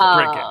 Exactly.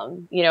 Great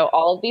game. You know,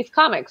 all of these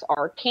comics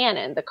are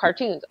canon. The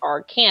cartoons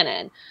are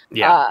canon.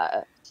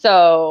 Yeah.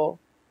 So,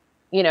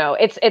 you know,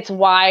 it's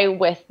why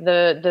with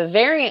the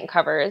variant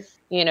covers,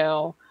 you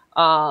know,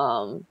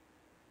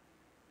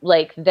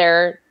 like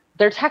they're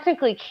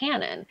technically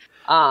canon.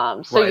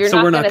 So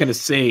we're not going to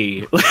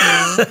see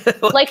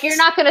like you're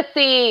not going to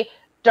see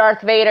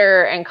Darth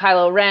Vader and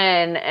Kylo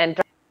Ren and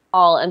Darth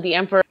Maul and the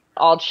Emperor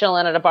all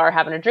chilling at a bar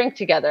having a drink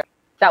together.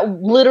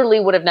 That literally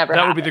would have never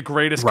happened. That would be the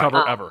greatest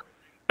cover ever.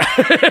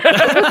 It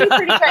would be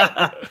pretty great.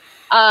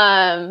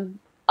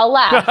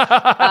 Alas.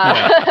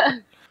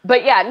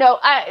 But yeah, no,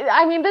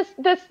 I mean, this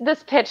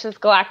pitch, this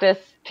Galactus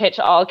pitch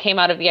all came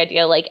out of the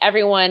idea, like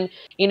everyone,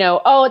 you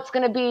know, oh, it's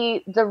going to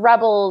be the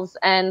rebels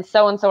and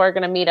so are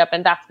going to meet up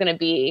and that's going to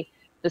be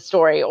the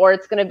story. Or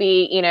it's going to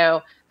be, you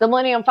know, the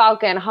Millennium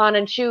Falcon, Han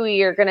and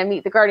Chewie are going to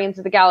meet the Guardians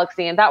of the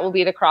Galaxy and that will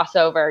be the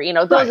crossover. You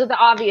know, those are the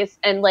obvious.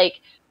 And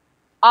like,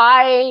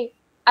 I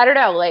don't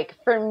know, like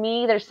for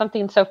me, there's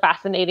something so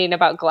fascinating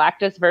about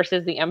Galactus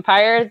versus the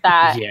Empire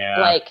that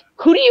like,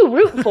 who do you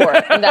root for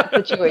in that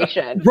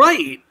situation?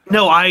 Right.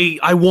 No,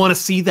 I want to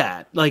see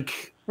that.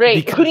 Like,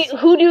 right.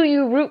 Who do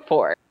you root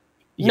for?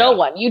 No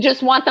one. You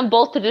just want them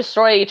both to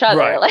destroy each other.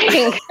 Right.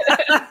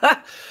 Like,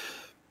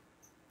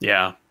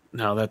 yeah.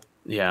 No, that,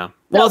 yeah.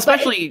 Well,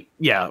 especially,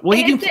 Well,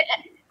 he can.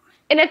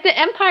 And if the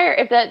Empire,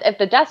 if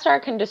the Death Star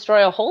can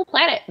destroy a whole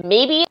planet,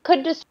 maybe it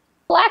could destroy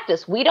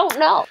Galactus. We don't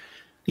know.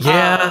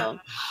 Yeah.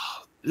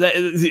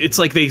 It's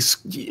like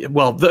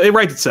it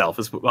writes itself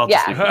as well.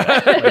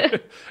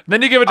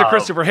 Then you give it to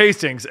Christopher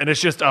Hastings, and it's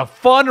just a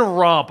fun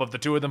romp of the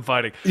two of them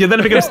fighting. Yeah, then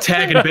it becomes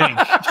Tag and Bink.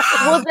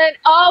 Well, then,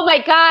 oh my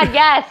God,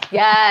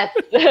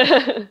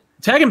 yes.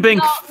 Tag and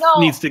Bink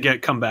needs to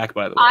come back.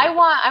 By the way, I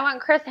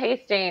want Chris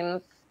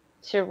Hastings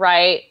to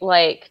write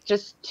like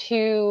just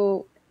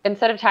two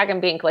instead of Tag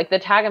and Bink, like the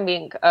Tag and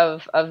Bink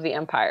of the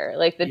Empire,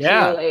 like the two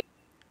like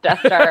Death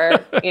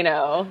Star, you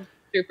know,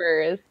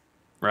 troopers.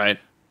 Right.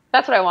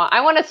 That's what I want. I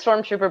want a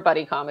Stormtrooper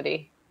buddy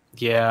comedy.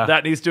 Yeah.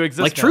 That needs to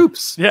exist. Like now.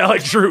 Troops. Yeah,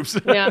 like Troops.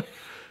 Yeah.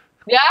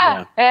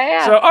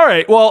 So, all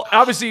right. Well,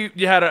 obviously,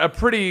 you had a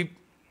pretty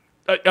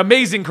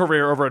amazing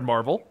career over at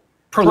Marvel.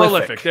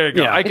 Prolific. There you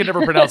go. Yeah. I can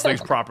never pronounce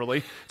things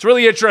properly. It's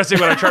really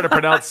interesting when I try to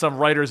pronounce some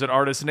writers and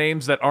artists'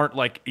 names that aren't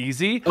like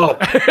easy. Oh.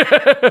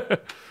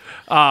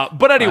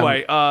 But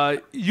anyway,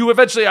 you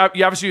eventually,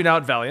 you obviously now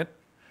at Valiant.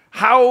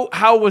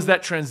 How was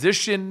that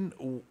transition?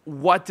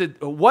 What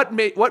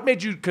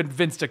made you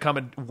convinced to come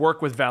and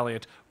work with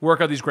Valiant, work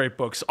on these great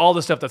books, all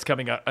the stuff that's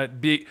coming out?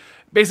 Okay,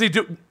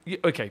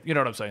 you know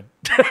what I'm saying.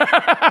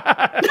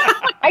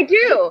 I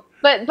do,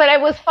 but it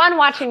was fun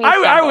watching you.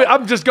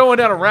 I'm just going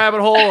down a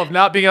rabbit hole of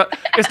not being.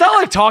 It's not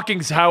like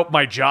talking's how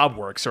my job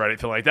works or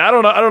anything like that. I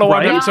don't know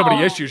why I'm having so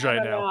many issues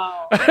right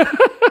now.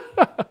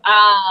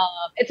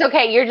 It's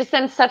okay. You're just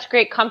in such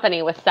great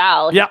company with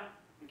Sal. Yeah.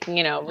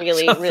 You know,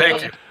 really.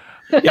 Thank you.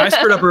 Yeah, I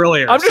screwed up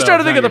earlier. I'm just trying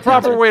to think of the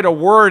proper way to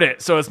word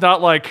it, so it's not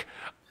like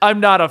I'm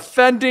not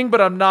offending, but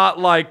I'm not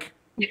like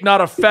not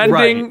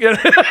offending.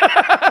 Right.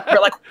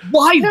 You're like,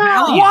 why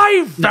Valiant?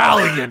 Why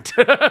Valiant?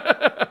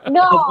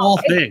 No, of all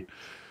things.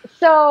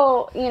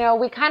 So you know,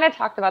 we kind of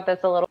talked about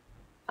this a little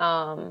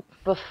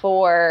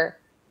before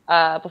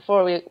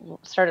we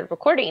started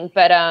recording,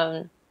 but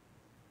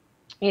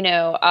you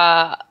know,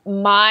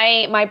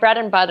 my bread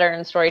and butter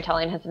in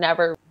storytelling has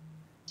never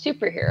been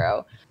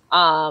superhero.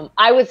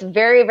 I was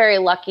very, very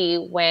lucky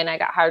when I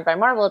got hired by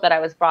Marvel that I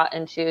was brought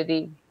into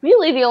the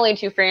only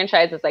two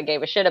franchises I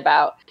gave a shit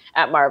about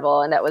at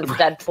Marvel, and that was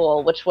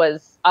Deadpool, which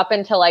was up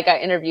until I got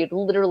interviewed,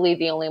 literally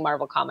the only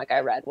Marvel comic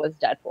I read was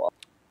Deadpool.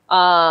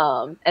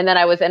 And then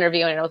I was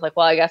interviewing and I was like,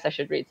 well, I guess I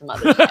should read some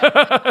other stuff.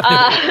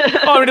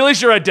 I mean, at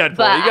least you're at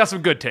Deadpool. You got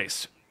some good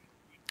taste.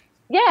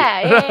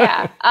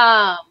 Yeah.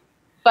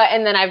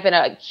 And then I've been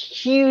a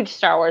huge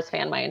Star Wars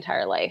fan my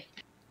entire life.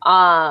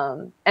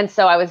 And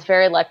so I was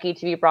very lucky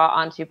to be brought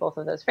onto both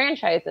of those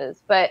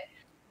franchises. But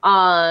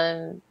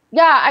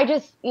I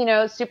just, you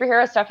know,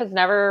 superhero stuff has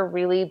never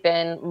really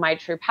been my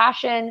true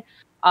passion.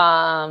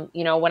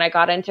 You know, when I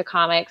got into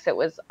comics, it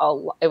was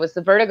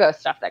the Vertigo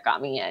stuff that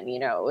got me in. You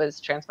know, it was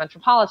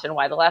Transmetropolitan,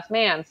 Y the Last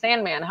Man,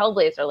 Sandman,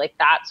 Hellblazer, like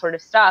that sort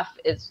of stuff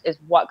is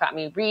what got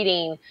me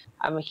reading.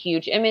 I'm a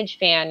huge Image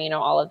fan, you know,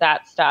 all of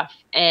that stuff.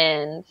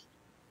 And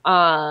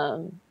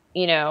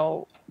you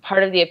know,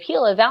 part of the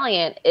appeal of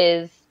Valiant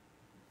is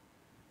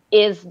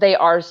they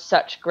are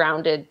such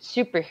grounded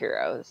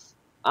superheroes.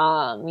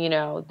 You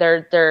know,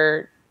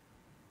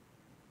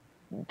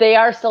 they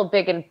are still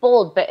big and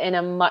bold, but in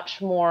a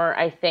much more,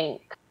 I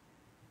think,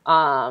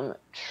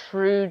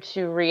 true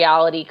to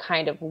reality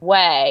kind of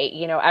way.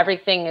 You know,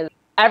 everything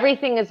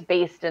is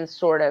based in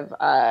sort of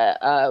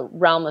a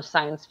realm of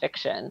science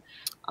fiction,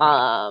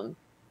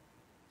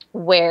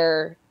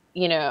 where,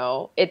 you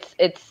know, it's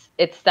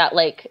that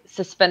like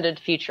suspended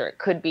future. It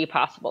could be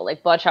possible,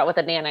 like Bloodshot with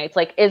the nanites.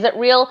 Like, is it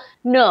real?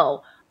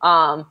 No.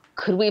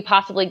 Could we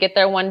possibly get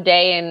there one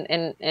day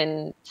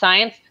in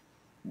science?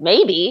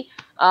 Maybe.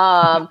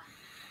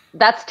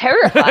 that's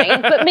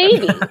terrifying, but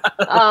maybe.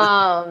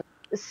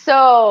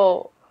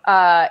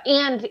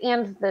 And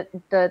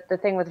the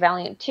thing with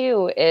Valiant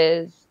too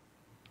is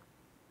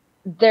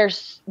they're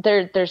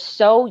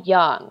so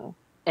young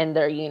in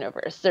their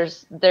universe.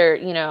 This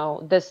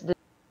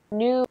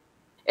new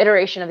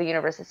iteration of the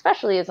universe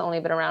especially has only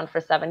been around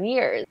for 7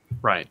 years.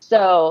 Right.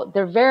 So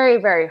they're very,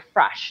 very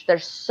fresh.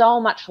 There's so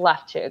much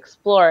left to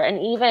explore. And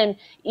even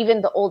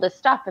the oldest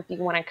stuff, if you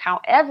want to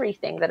count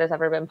everything that has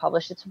ever been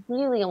published, it's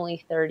really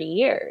only 30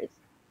 years.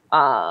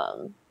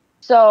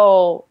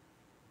 So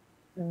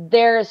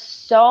there's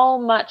so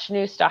much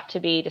new stuff to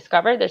be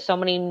discovered. There's so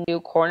many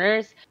new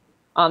corners,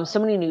 so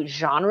many new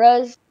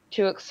genres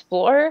to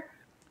explore.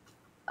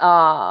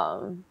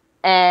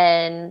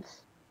 And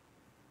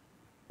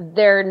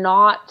they're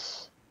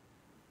not...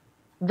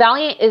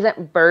 Valiant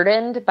isn't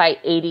burdened by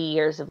 80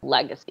 years of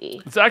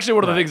legacy. It's actually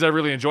one of the things I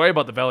really enjoy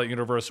about the Valiant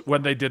universe.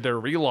 When they did their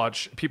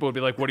relaunch, people would be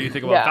like, what do you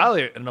think about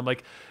Valiant? And I'm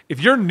like, if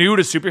you're new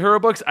to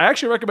superhero books, I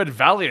actually recommend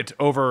Valiant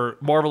over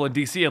Marvel and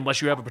DC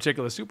unless you have a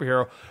particular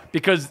superhero,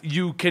 because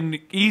you can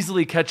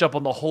easily catch up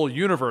on the whole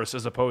universe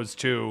as opposed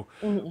to,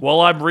 well,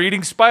 I'm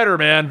reading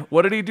Spider-Man.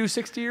 What did he do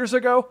 60 years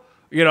ago?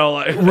 You know,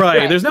 like,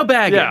 right. There's no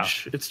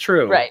baggage. Yeah. It's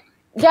true. Right.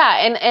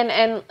 Yeah.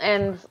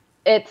 And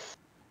it's,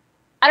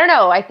 I don't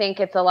know. I think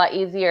it's a lot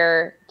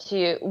easier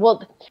to,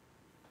 well,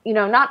 you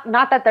know, not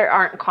that there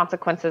aren't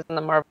consequences in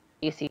the Marvel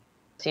DC.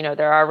 You know,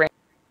 there are,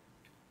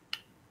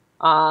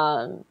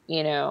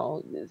 you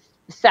know,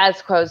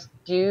 status quos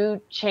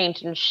do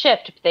change and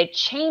shift, but they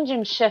change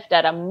and shift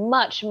at a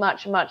much,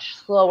 much, much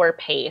slower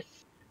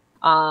pace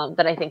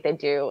than I think they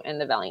do in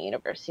the Valiant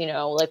universe. You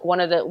know, like one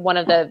of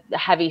the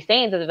heavy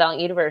sayings of the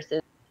Valiant universe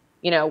is,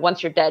 you know,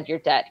 once you're dead, you're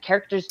dead.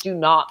 Characters do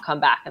not come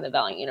back in the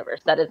Valiant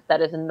universe. That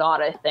is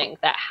not a thing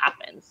that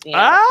happens. You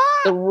know?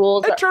 The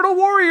rules. Eternal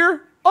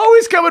Warrior,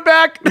 always coming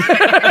back.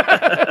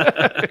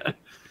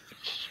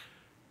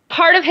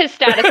 Part of his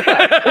status quo.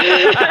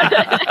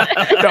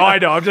 No, I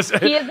know. I'm just.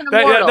 He is an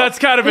immortal. That's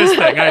kind of his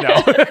thing. I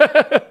know.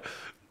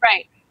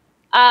 Right.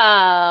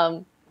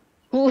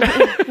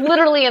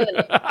 Literally in the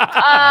name.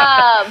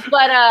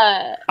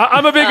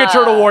 I'm a big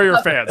Eternal Warrior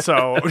fan,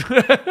 so.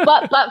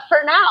 but for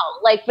now,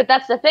 like, but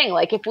that's the thing.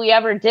 Like, if we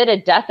ever did a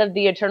Death of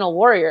the Eternal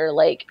Warrior,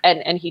 like,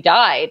 and he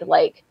died,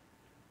 like,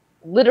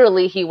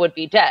 literally he would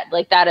be dead.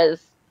 Like, that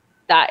is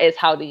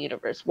how the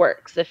universe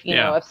works. If you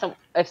know,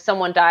 if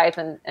someone dies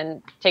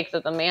and takes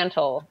up the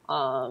mantle,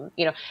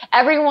 you know,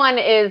 everyone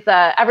is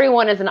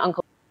an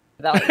uncle.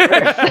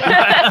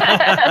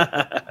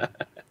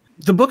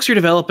 The books you're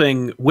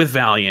developing with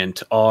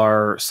Valiant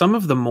are some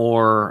of the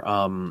more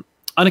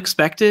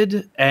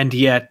unexpected and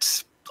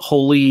yet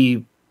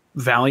wholly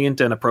Valiant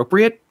and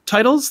appropriate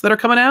titles that are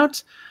coming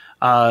out.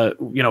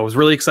 You know, I was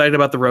really excited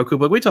about the Roku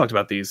book. We talked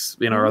about these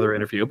in our other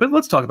interview, but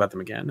let's talk about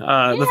them again.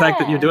 The fact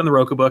that you're doing the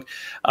Roku book.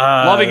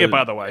 Loving it,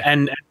 by the way.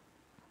 And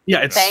yeah,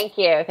 it's Thank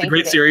you. a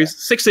great series.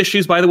 6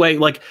 issues, by the way.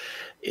 Like,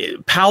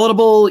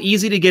 palatable,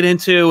 easy to get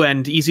into,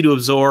 and easy to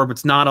absorb.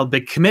 It's not a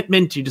big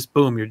commitment. You just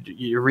boom,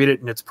 you read it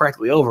and it's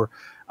practically over.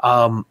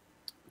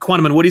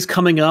 Quantum and Woody's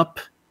coming up,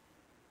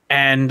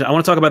 and I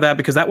want to talk about that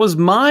because that was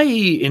my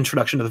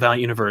introduction to the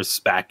Valiant universe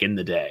back in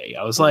the day.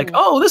 I was like,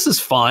 oh, this is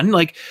fun.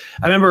 Like,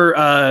 I remember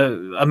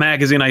a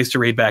magazine I used to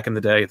read back in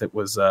the day that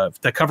was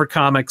that covered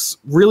comics.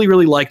 Really,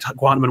 really liked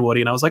Quantum and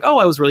Woody, and I was like, oh,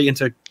 I was really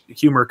into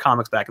humor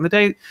comics back in the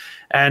day,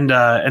 and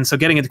so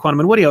getting into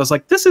Quantum and Woody, I was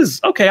like, this is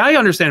okay. I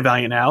understand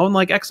Valiant now, and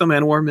like Exo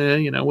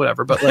Manowar, you know,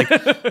 whatever. But like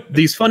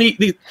these funny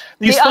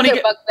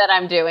other book that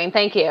I'm doing.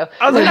 Thank you.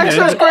 I think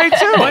Exo's great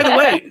too. By the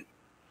way,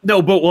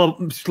 no, but well,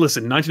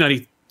 listen,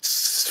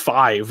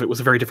 1995, it was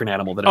a very different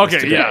animal than it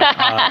is today.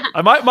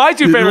 My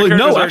two favorite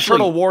characters are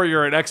Eternal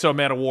Warrior and Exo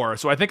Manowar,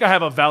 so I think I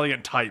have a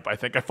Valiant type. I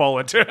think I fall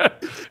into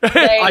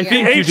I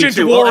think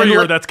ancient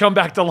warrior that's come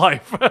back to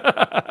life.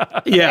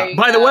 Yeah.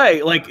 By the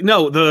way, like,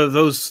 no,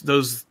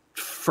 those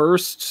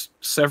first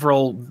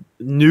several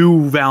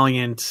new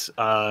Valiant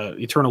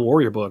Eternal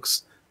Warrior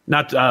books,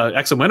 not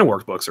Exo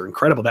Manowar books, are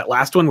incredible. That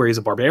last one where he's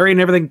a barbarian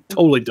and everything,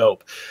 totally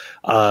dope.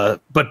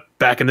 But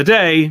back in the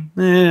day, you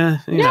know,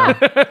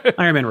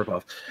 Iron Man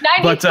ripoff.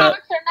 90s comics are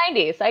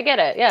 90s. I get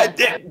it. Yeah.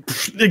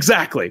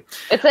 Exactly.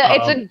 It's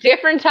a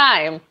different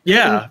time.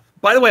 Yeah.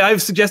 By the way,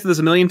 I've suggested this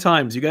a million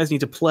times. You guys need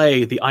to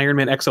play the Iron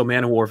Man Exo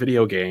Manowar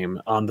video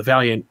game on the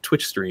Valiant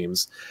Twitch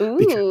streams.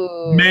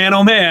 Ooh. Man,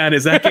 oh man,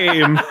 is that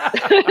game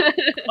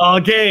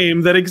a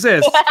game that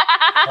exists?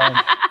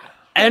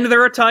 And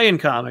there are tie-in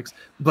comics,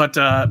 but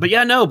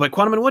yeah, no. But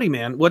Quantum and Woody,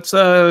 man, what's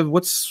so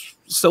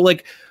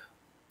like?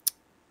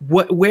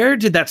 Where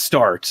did that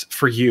start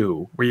for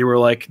you? Where you were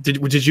like,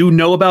 did you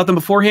know about them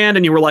beforehand,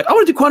 and you were like, I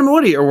want to do Quantum and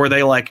Woody, or were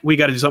they like, we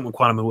got to do something with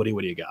Quantum and Woody?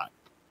 What do you got?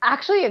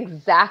 Actually,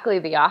 exactly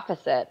the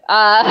opposite.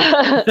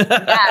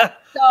 Yeah.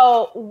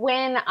 So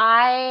when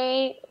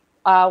I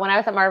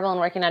was at Marvel and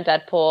working on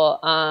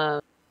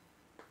Deadpool,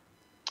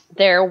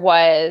 there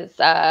was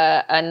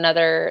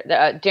another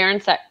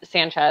Darren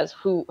Sanchez,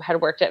 who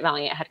had worked at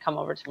Valiant, had come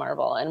over to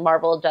Marvel, and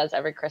Marvel does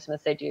every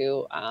Christmas, they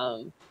do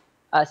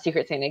a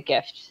Secret Santa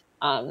gift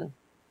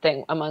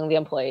thing among the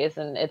employees,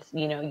 and it's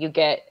you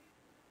get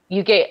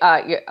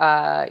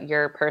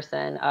your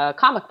person a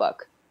comic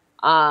book,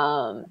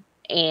 and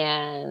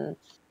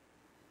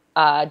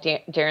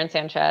Darren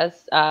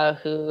Sanchez,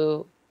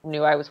 who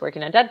knew I was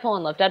working on Deadpool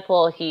and loved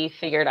Deadpool, he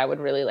figured I would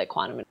really like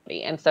Quantum and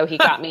Woody, and so he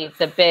got me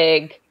the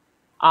big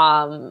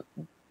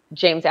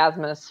James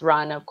Asmus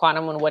run of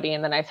Quantum and Woody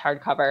in the nice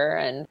hardcover,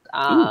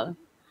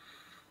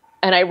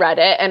 and I read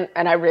it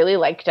and I really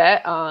liked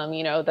it.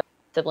 The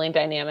sibling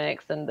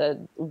dynamics and the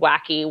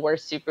wacky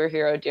worst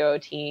superhero duo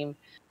team.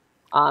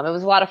 It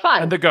was a lot of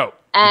fun. And the goat.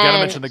 You gotta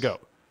mention the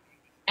goat.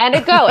 And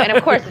a goat, and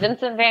of course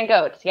Vincent Van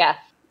Gogh. Yes.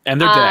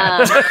 And their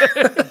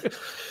dad.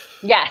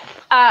 Yes.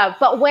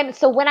 But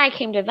when I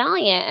came to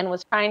Valiant and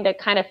was trying to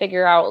kind of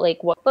figure out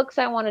like what books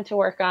I wanted to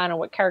work on and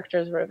what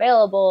characters were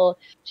available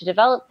to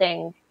develop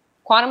things,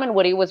 Quantum and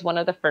Woody was one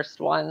of the first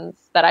ones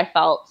that I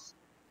felt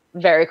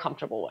very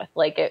comfortable with.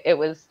 Like it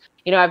was,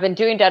 I've been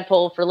doing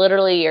Deadpool for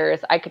literally years.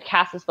 I could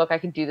cast this book. I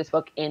could do this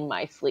book in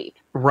my sleep.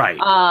 Right.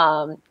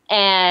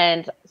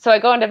 And so I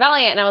go into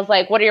Valiant and I was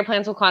like, what are your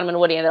plans with Quantum and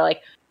Woody? And they're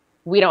like,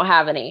 we don't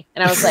have any.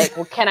 And I was like,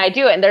 well, can I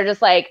do it? And they're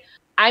just like,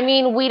 I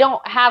mean, we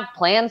don't have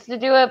plans to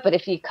do it, but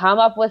if you come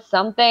up with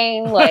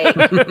something, like,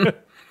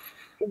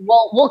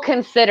 we'll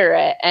consider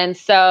it. And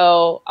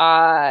so,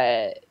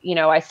 I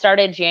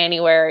started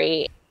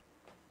January.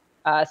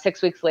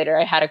 6 weeks later,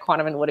 I had a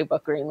Quantum and Woody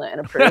book greenlit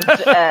and approved.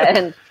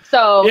 And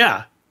so,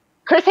 yeah,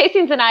 Chris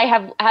Hastings and I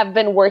have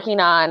been working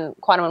on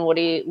Quantum and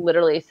Woody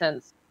literally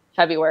since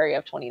February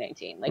of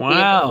 2019. Like, we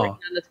have been working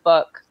on this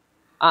book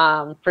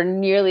for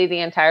nearly the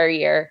entire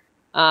year.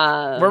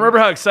 Remember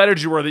how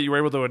excited you were that you were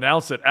able to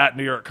announce it at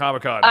New York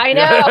Comic Con? I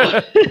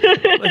know.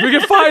 Like, we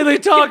can finally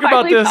talk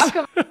about this.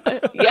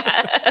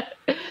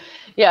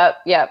 Yeah.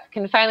 Yep.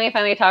 Can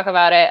finally talk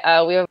about it.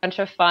 We have a bunch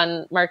of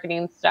fun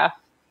marketing stuff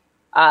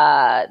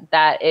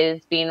that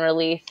is being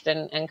released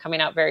and coming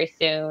out very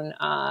soon.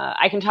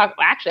 I can talk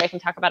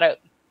about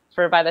it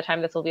by the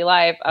time this will be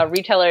live.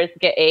 Retailers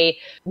get a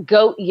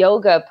goat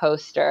yoga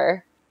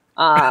poster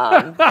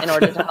in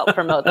order to help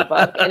promote the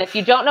book. And if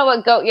you don't know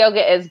what goat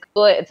yoga is,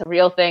 Google it. It's a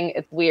real thing.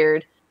 It's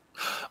weird.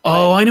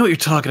 Oh, I know what you're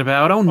talking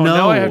about. Oh no.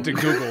 Now I have to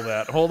Google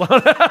that. Hold on.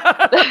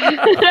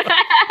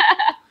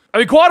 I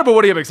mean, Quantum and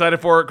Woody I'm excited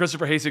for.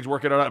 Christopher Hastings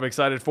working on it I'm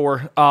excited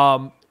for.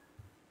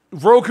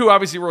 Roku,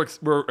 obviously,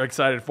 we're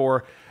excited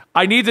for.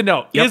 I need to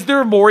know, is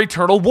there more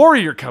Eternal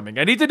Warrior coming?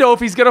 I need to know if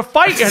he's going to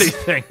fight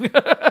anything.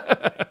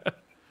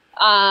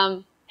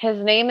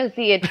 His name is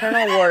the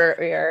Eternal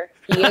Warrior.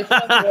 He is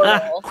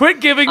immortal.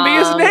 Quit giving me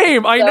his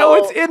name. I know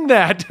it's in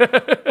that.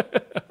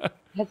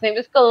 His name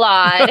is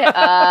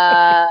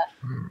Galad.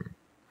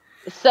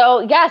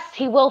 So, yes,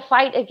 he will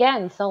fight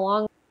again so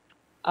long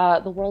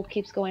the world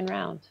keeps going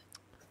round.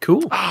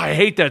 Cool. I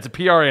hate that. It's a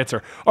PR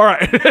answer. All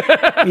right.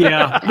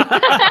 Yeah.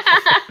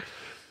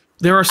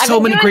 There are so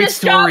many great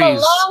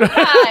stories. A long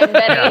time,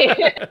 Benny.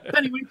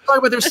 Benny, when you talk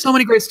about, there's so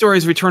many great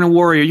stories of Return of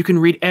Warrior. You can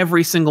read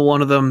every single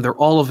one of them. They're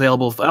all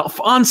available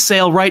on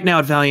sale right now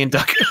at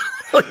Valiant.com.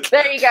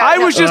 There you go. I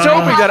was just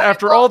hoping that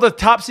after all the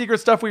top secret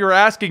stuff we were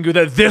asking you,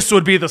 that this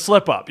would be the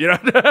slip up. No.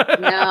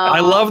 I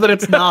love that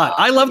it's not.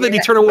 I love that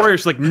Eternal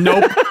Warrior's like,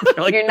 nope.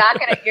 Like, you're not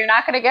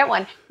gonna get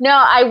one. No,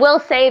 I will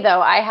say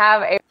though, I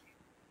have a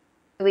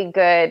really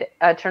good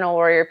Eternal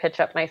Warrior pitch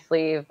up my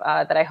sleeve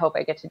that I hope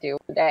I get to do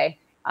one day.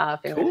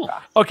 Fingers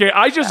crossed. Okay,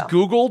 I just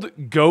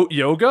Googled goat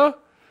yoga.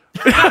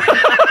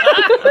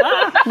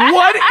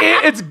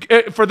 It's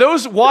for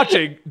those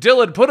watching,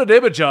 Dylan, put an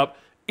image up.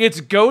 It's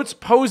goats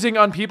posing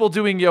on people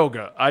doing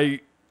yoga.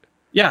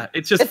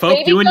 It's just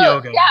folk doing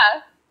yoga.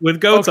 Yeah. With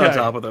goats on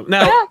top of them.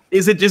 Now,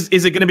 is it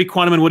going to be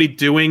Quantum and Woody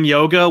doing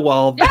yoga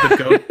while the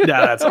goat?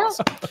 Yeah, that's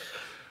awesome.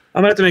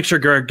 I'm gonna have to make sure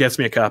Greg gets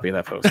me a copy of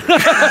that poster.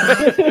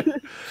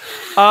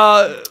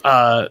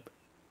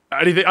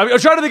 Anything? I'm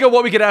trying to think of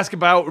what we could ask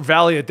about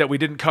Valiant that we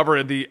didn't cover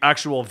in the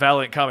actual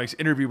Valiant Comics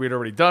interview we'd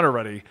already done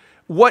already.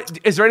 What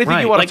is there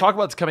anything you want to talk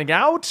about that's coming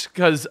out?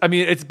 Because I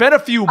mean, it's been a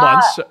few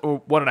months,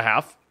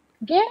 1.5.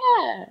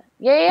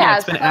 Yeah.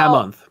 It's been a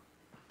month.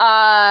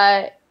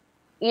 I've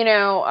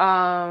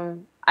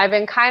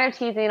been kind of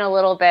teasing a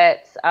little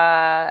bit,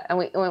 and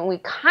we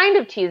kind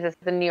of teased this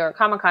at the New York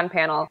Comic Con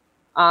panel.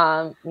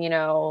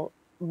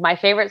 My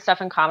favorite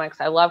stuff in comics.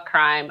 I love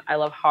crime. I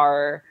love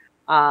horror.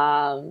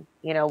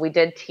 We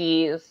did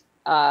tease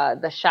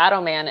the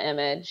Shadow Man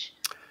image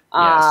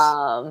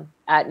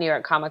at New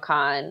York Comic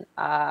Con.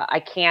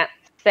 I can't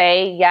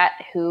say yet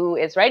who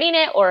is writing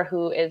it or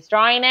who is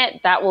drawing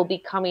it. That will be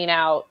coming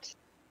out.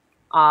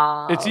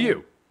 It's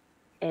you.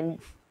 In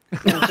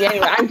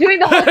January. I'm doing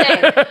the whole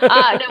thing.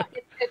 No,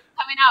 it's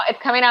coming out. It's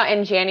coming out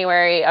in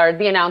January, or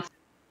the announcement.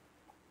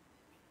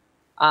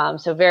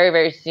 So very,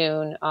 very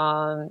soon.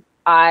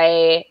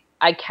 I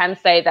can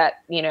say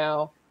that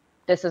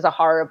this is a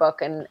horror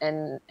book and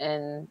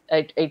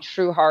a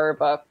true horror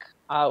book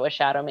with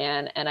Shadow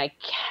Man, and I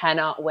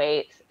cannot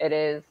wait.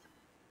 It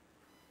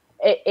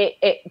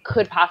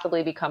could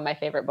possibly become my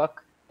favorite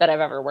book that I've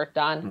ever worked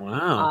on.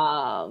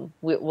 Wow.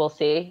 We'll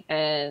see,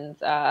 and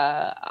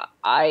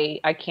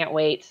I can't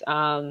wait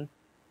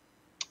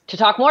to to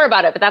talk more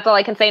about it, but that's all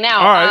I can say now.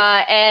 All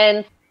right.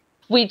 And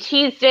we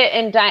teased it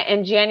in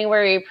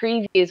January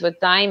previews with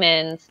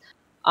Diamonds.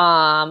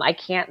 I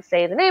can't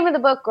say the name of the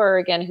book or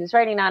again who's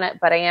writing on it,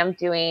 but I am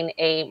doing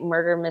a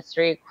murder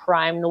mystery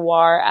crime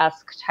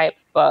noir-esque type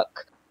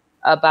book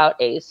about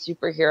a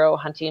superhero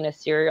hunting a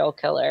serial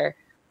killer.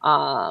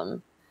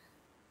 And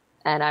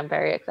I'm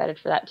very excited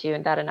for that too.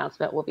 And that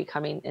announcement will be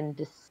coming in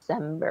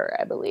December,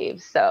 I believe.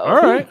 So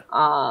All right.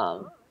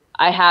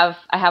 I have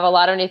a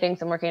lot of new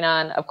things I'm working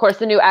on. Of course,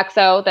 the new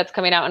EXO that's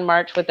coming out in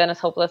March with Dennis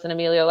Hopeless and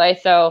Emilio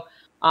Laiso.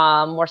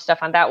 More stuff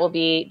on that will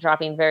be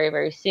dropping very,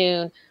 very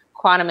soon.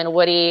 Quantum and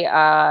Woody,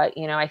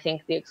 I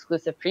think the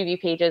exclusive preview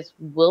pages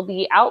will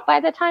be out by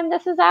the time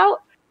this is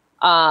out,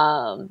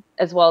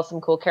 as well as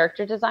some cool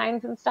character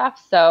designs and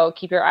stuff. So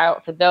keep your eye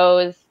out for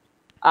those.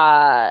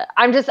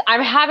 I'm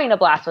having a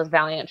blast with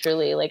Valiant,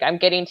 truly. Like, I'm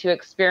getting to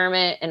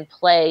experiment and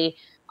play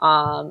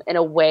in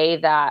a way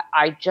that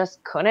I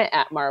just couldn't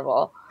at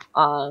Marvel.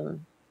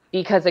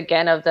 Because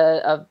again of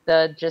the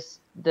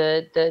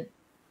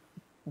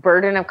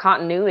burden of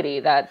continuity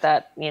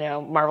that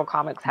Marvel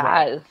Comics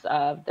has.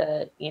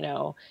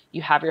 You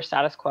have your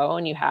status quo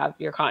and you have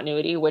your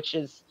continuity, which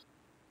is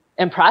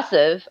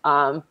impressive,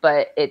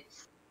 but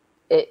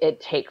it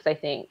takes, I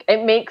think,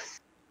 it makes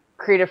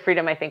creative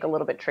freedom, I think, a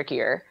little bit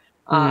trickier.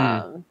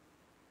 And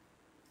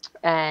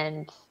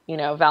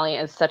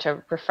Valiant is such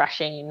a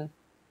refreshing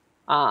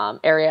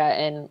area,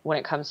 and when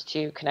it comes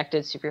to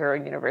connected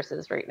superhero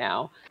universes right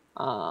now,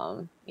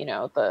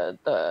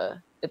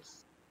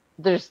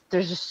 there's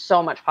just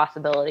so much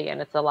possibility, and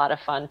it's a lot of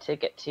fun to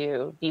get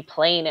to be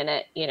playing in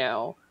it,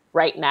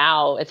 right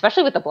now,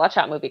 especially with the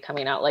Bloodshot movie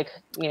coming out. It's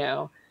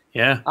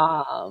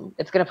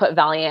going to put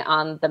Valiant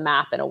on the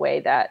map in a way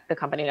that the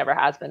company never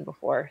has been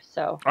before.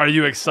 So, are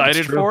you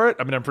excited for it?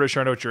 I mean, I'm pretty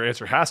sure I know what your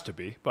answer has to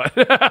be, but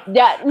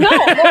yeah, no,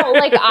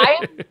 like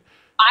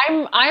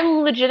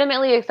I'm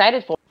legitimately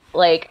excited for it.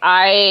 Like,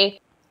 I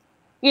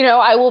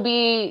will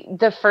be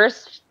the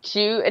first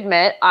to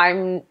admit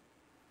I'm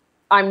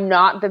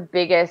not the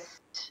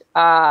biggest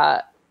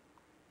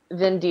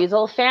Vin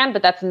Diesel fan,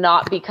 but that's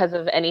not because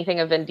of anything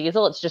of Vin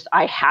Diesel. It's just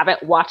I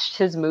haven't watched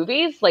his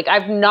movies. Like,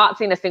 I've not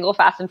seen a single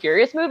Fast and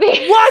Furious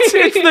movie. What?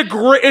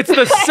 It's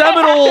the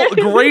seminal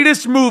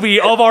greatest movie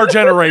of our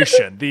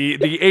generation.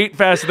 The 8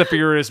 Fast and the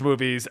Furious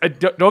movies.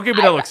 Don't give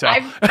me that look, Sal.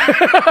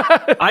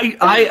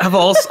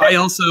 I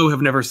also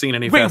have never seen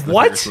any Fast and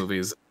Furious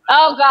movies.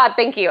 Oh God,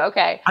 thank you.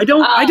 Okay. I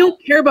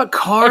don't care about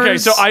cars. Okay,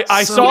 so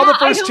I saw the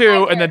first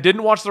 2 and then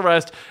didn't watch the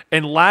rest.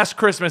 And last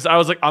Christmas, I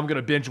was like, I'm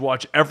gonna binge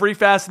watch every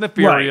Fast and the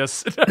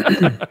Furious.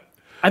 Right.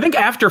 I think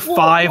after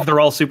 5, they're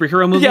all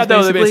superhero movies. Yeah,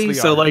 they basically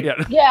so are.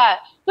 Yeah.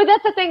 But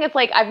that's the thing. It's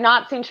like, I've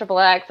not seen Triple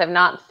X. I've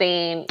not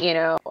seen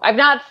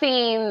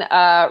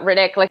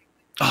Riddick. Like,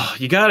 oh,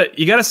 you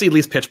gotta see at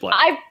least Pitch Black.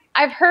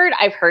 I've heard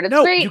it's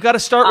great. You got to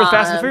start with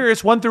Fast and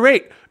Furious 1 through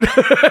 8.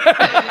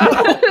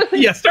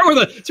 Yeah, start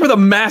with a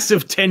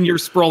massive 10-year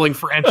sprawling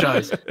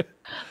franchise.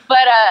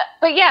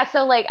 But yeah,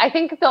 so like, I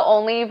think the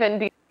only Vin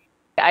Diesel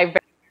I very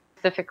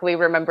specifically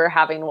remember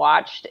having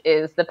watched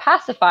is The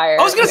Pacifier.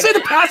 I was gonna say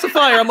The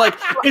Pacifier. I'm like,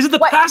 is it The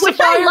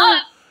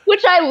Pacifier?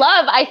 Which I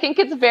love. I think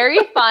it's very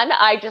fun.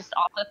 I just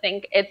also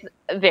think it's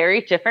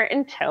very different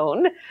in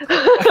tone.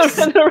 It's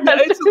a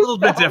little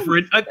bit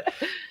different.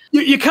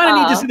 You kind of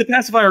need to see The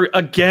Pacifier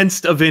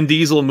against a Vin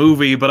Diesel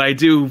movie, but I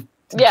do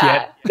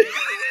get.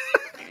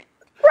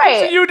 Right.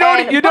 So you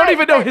don't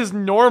even know his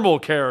normal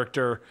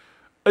character.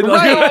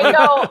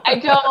 Right. I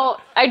don't.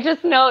 I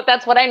just know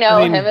that's what I know.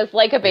 Him as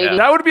like a baby. Yeah.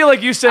 That would be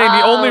like you saying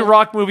the only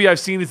Rock movie I've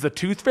seen is The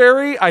Tooth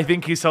Fairy. I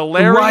think he's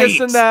hilarious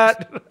in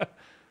that.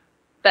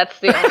 That's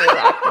the only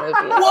Rock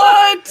movie.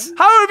 What?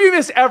 How have you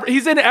missed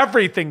he's in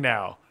everything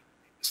now.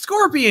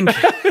 Scorpion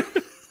King.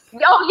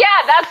 Oh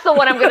yeah, that's the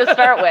one I'm going to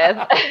start with.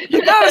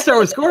 You got to start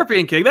with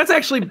Scorpion King. It's a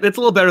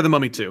little better than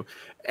Mummy 2.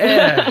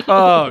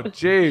 Oh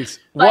jeez.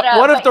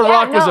 What if The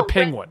Rock was a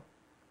penguin?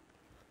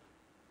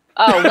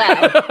 Oh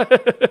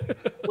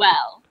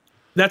well.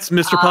 That's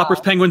Mr. Popper's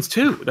Penguins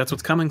 2. That's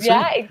what's coming soon.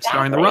 Yeah, exactly.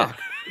 Starring The Rock.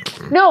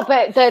 No,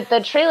 but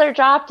the trailer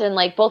dropped, and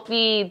like both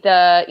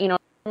the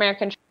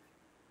American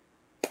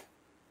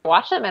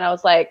watched them, and I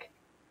was like,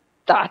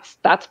 that's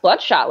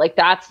Bloodshot. Like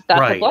that's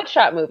right. A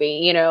Bloodshot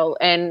movie,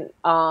 and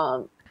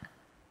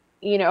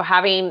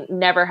having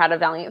never had a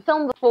Valiant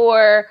film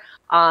before,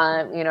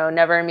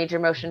 never a major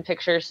motion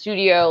picture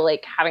studio,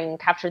 like having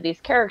captured these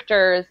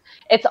characters,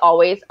 it's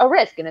always a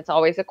risk and it's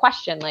always a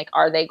question. Like,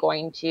 are they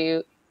going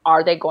to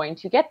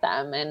get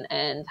them,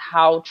 and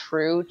how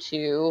true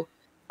to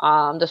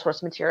the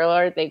source material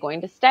are they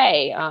going to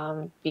stay?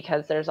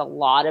 Because there's a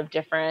lot of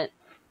different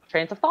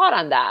trains of thought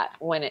on that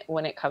when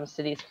it comes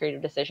to these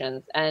creative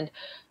decisions. And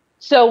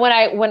so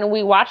when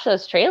we watch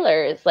those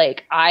trailers,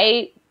 like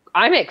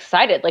I'm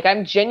excited. Like,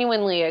 I'm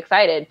genuinely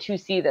excited to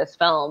see this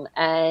film,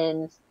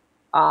 and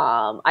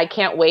I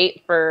can't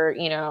wait for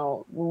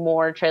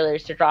more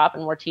trailers to drop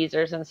and more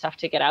teasers and stuff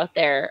to get out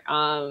there.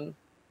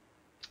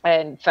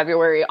 And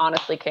February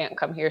honestly can't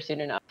come here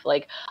soon enough.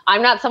 Like,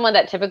 I'm not someone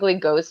that typically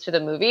goes to the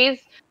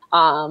movies,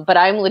 but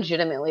I'm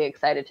legitimately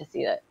excited to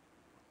see it.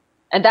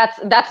 And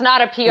that's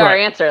not a PR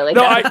answer. Like,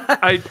 no,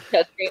 I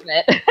a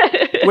statement.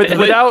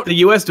 without the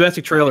U.S.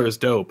 domestic trailer is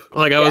dope.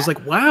 Like I was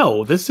like,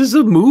 wow, this is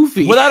a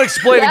movie. without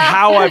explaining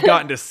how I've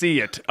gotten to see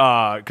it,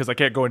 because I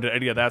can't go into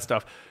any of that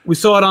stuff. We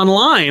saw it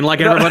online,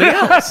 like everybody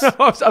else.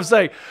 I'm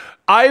saying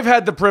I've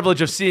had the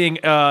privilege of seeing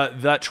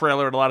that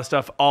trailer and a lot of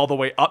stuff all the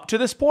way up to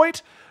this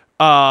point,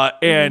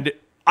 and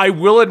I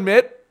will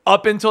admit,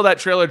 up until that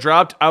trailer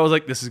dropped, I was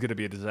like, this is going to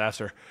be a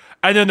disaster.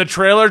 And then the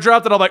trailer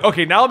dropped, and I'm like,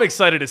 okay, now I'm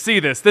excited to see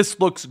this. This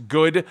looks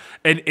good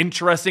and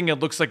interesting. It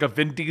looks like a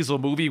Vin Diesel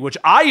movie, which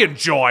I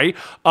enjoy.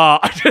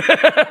 I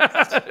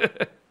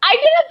didn't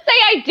say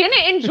I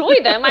didn't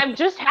enjoy them. I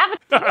just haven't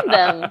seen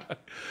them.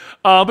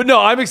 But no,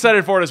 I'm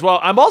excited for it as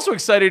well. I'm also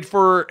excited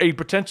for a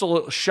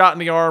potential shot in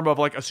the arm of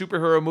like a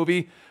superhero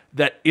movie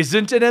that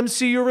isn't an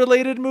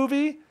MCU-related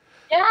movie.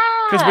 Yeah.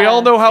 Because we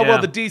all know how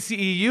well the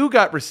DCEU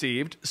got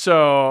received.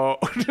 So...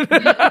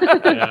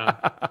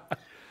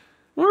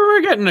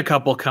 We're getting a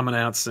couple coming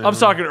out soon. I'm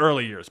talking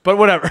early years, but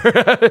whatever.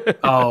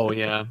 Oh,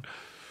 yeah.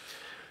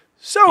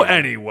 So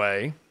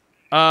anyway...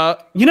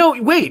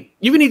 wait,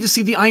 you need to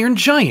see The Iron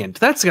Giant.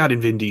 That's got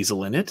Vin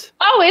Diesel in it.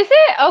 Oh, is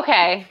it?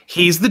 Okay.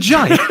 He's the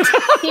giant.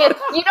 You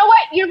know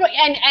what? You're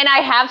and I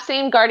have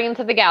seen Guardians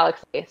of the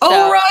Galaxy. So.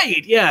 Oh,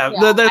 right. Yeah.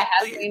 I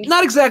have seen...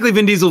 Not exactly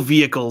Vin Diesel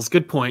vehicles.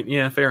 Good point.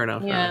 Yeah, fair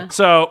enough. Yeah.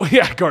 So,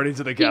 Guardians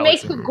of the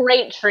Galaxy. He makes a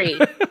great tree.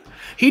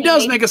 He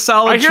does make a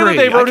solid tree. I hear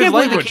that they wrote his I can't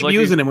believe language they keep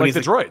using him when like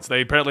he's the droids.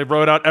 They apparently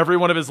wrote out every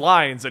one of his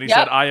lines, and he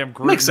said, I am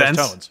Groot Makes in those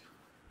sense. tones.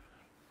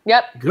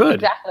 Yep. Good.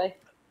 Exactly.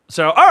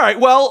 So, all right.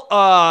 Well,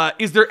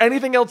 is there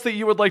anything else that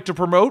you would like to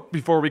promote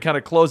before we kind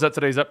of close out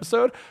today's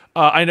episode?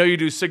 I know you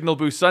do Signal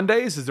Boost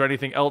Sundays. Is there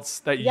anything else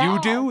that you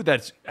do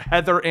that's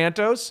Heather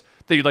Antos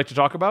that you'd like to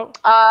talk about?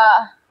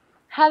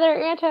 Heather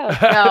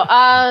Antos.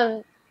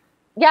 No.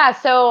 Yeah.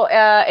 So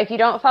if you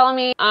don't follow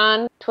me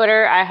on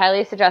Twitter, I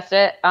highly suggest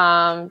it.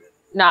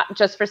 Not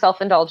just for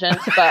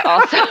self-indulgence, but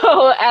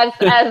also as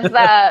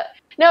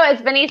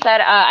Vinny said,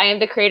 I am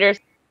the creator.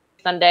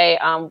 Sunday,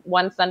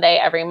 one Sunday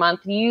every month,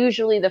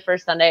 usually the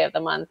first Sunday of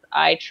the month.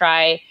 I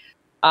try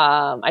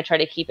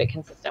to keep it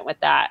consistent with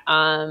that.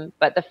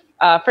 But the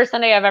first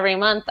Sunday of every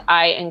month,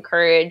 I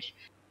encourage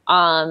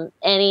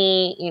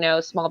any,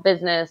 small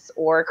business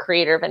or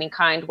creator of any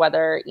kind,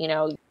 whether,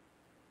 you're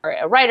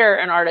a writer,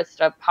 an artist,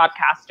 a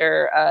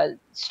podcaster, a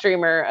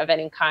streamer of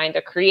any kind,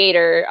 a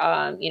creator,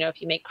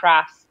 if you make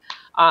crafts,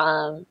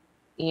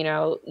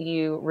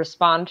 you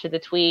respond to the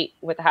tweet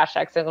with the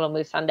hashtag Signal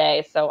Boost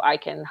Sunday, so I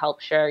can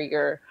help share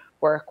your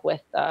work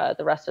with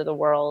the rest of the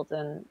world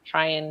and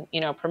try and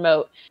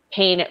promote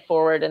paying it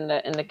forward in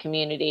the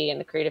community, in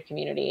the creative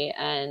community.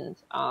 And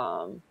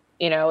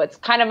it's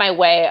kind of my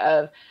way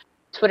of...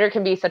 Twitter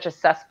can be such a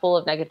cesspool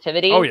of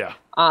negativity. Oh yeah.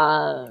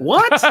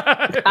 What?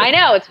 I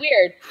know, it's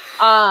weird.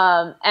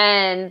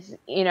 And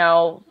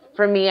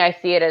for me, I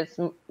see it as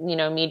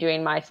me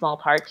doing my small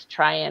part to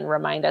try and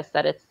remind us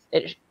that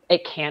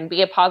it can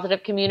be a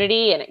positive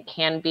community, and it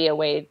can be a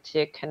way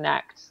to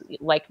connect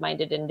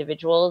like-minded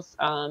individuals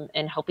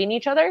and helping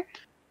each other.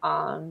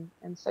 And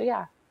so,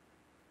 yeah.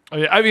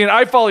 I mean,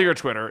 I follow your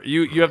Twitter.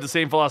 You have the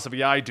same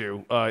philosophy I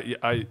do.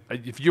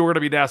 If you were going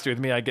to be nasty with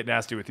me, I get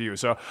nasty with you.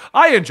 So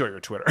I enjoy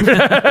your Twitter.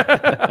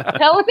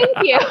 Hell, thank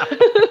you.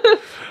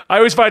 I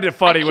always find it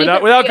funny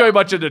without going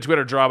much into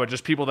Twitter drama.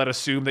 Just people that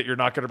assume that you're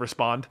not going to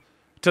respond.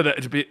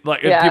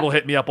 People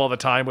hit me up all the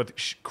time with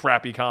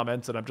crappy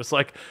comments, and I'm just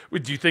like,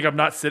 do you think I'm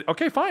not sitting?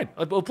 Okay, fine.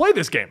 We'll play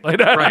this game. Right.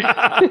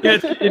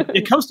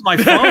 It comes to my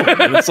phone,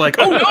 and it's like,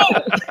 oh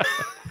no.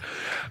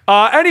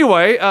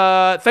 Anyway,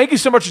 thank you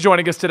so much for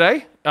joining us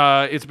today.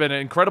 It's been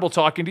incredible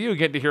talking to you,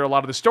 getting to hear a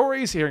lot of the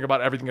stories, hearing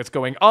about everything that's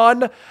going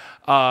on.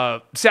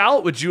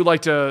 Sal, would you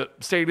like to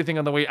say anything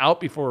on the way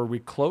out before we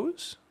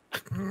close?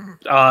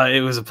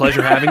 It was a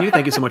pleasure having you.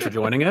 Thank you so much for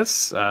joining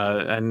us.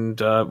 And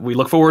we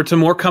look forward to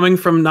more coming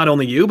from not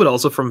only you, but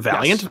also from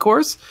Valiant, of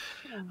course.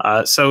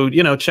 So,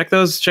 check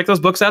those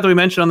books out that we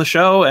mentioned on the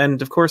show.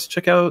 And, of course,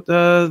 check out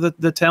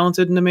the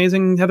talented and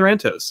amazing Heather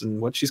Antos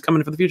and what she's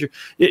coming for the future.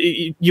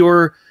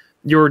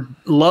 Your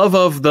love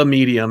of the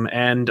medium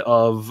and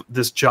of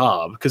this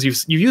job, because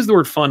you've used the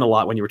word fun a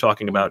lot when you were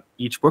talking about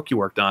each book you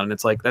worked on. And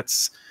it's like,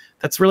 that's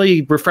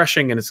really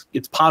refreshing, and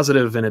it's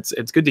positive, and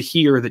it's good to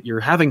hear that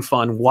you're having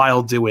fun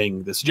while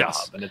doing this job.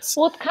 And it's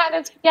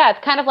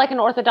kind of like an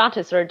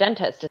orthodontist or a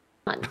dentist. It's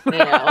fun,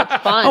 it's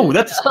fun. Oh,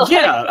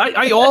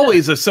 I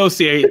always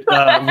associate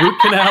root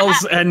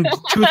canals and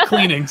tooth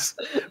cleanings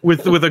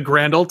with a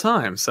grand old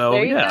time. So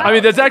yeah, I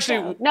mean that's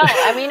actually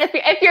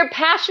if you're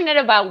passionate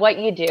about what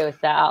you do,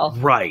 Sal.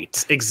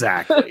 Right,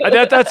 exactly.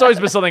 That's always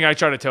been something I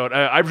try to tote.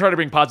 I try to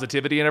bring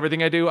positivity in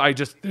everything I do.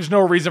 There's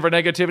no reason for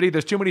negativity.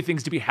 There's too many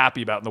things to be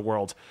happy about in the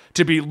world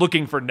to be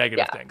looking for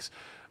negative things.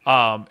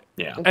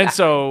 And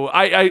so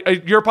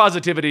your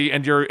positivity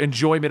and your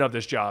enjoyment of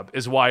this job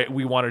is why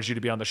we wanted you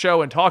to be on the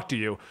show and talk to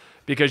you,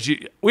 because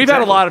we've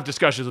had a lot of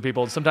discussions with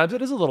people, and sometimes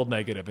it is a little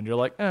negative, and you're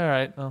like, all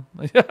right, well.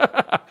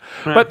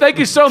 But thank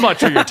you so much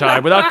for your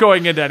time without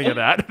going into any of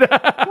that.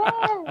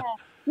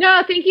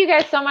 No, thank you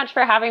guys so much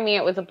for having me.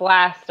 It was a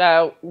blast.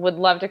 Would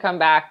love to come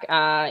back,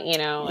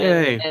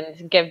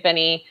 and give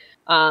Benny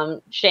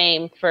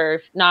shame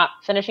for not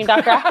finishing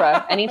Dr.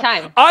 Aphra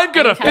anytime. I'm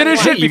going to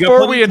finish it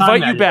before we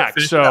invite you back.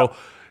 So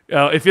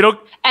if you don't...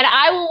 And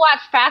I will watch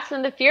Fast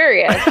and the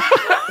Furious.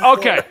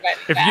 Okay.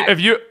 If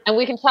you and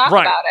we can talk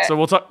about it. So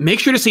we'll talk. Make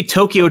sure to see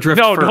Tokyo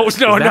Drift No. first.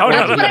 That's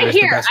what I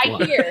hear.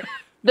 I hear.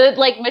 The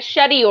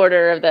machete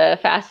order of the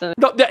Fast and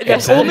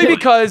that's only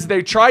because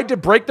they tried to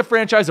break the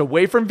franchise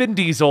away from Vin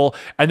Diesel,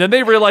 and then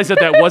they realized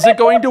that wasn't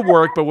going to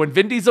work. But when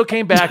Vin Diesel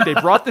came back, they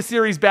brought the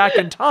series back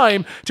in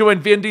time to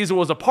when Vin Diesel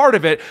was a part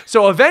of it.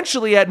 So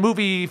eventually, at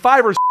movie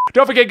 5 or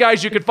don't forget,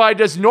 guys, you can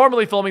find us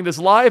normally filming this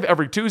live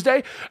every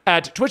Tuesday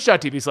at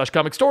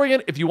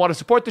twitch.tv/comicstorian. If you want to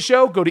support the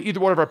show, go to either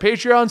one of our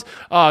Patreons,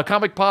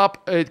 Comic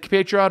Pop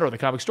Patreon or the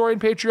Comic Storian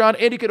Patreon,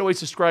 and you can always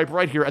subscribe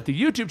right here at the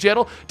YouTube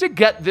channel to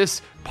get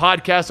this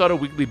podcast on a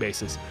weekly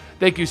basis.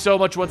 Thank you so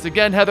much once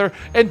again, Heather,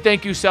 and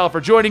thank you, Sal, for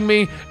joining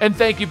me, and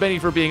thank you, Benny,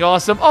 for being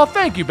awesome. Oh,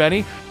 thank you,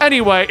 Benny.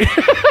 Anyway,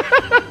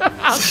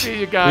 I'll see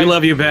you guys. We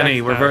love you,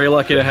 Benny. We're very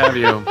lucky to have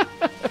you.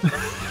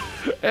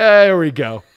 There we go.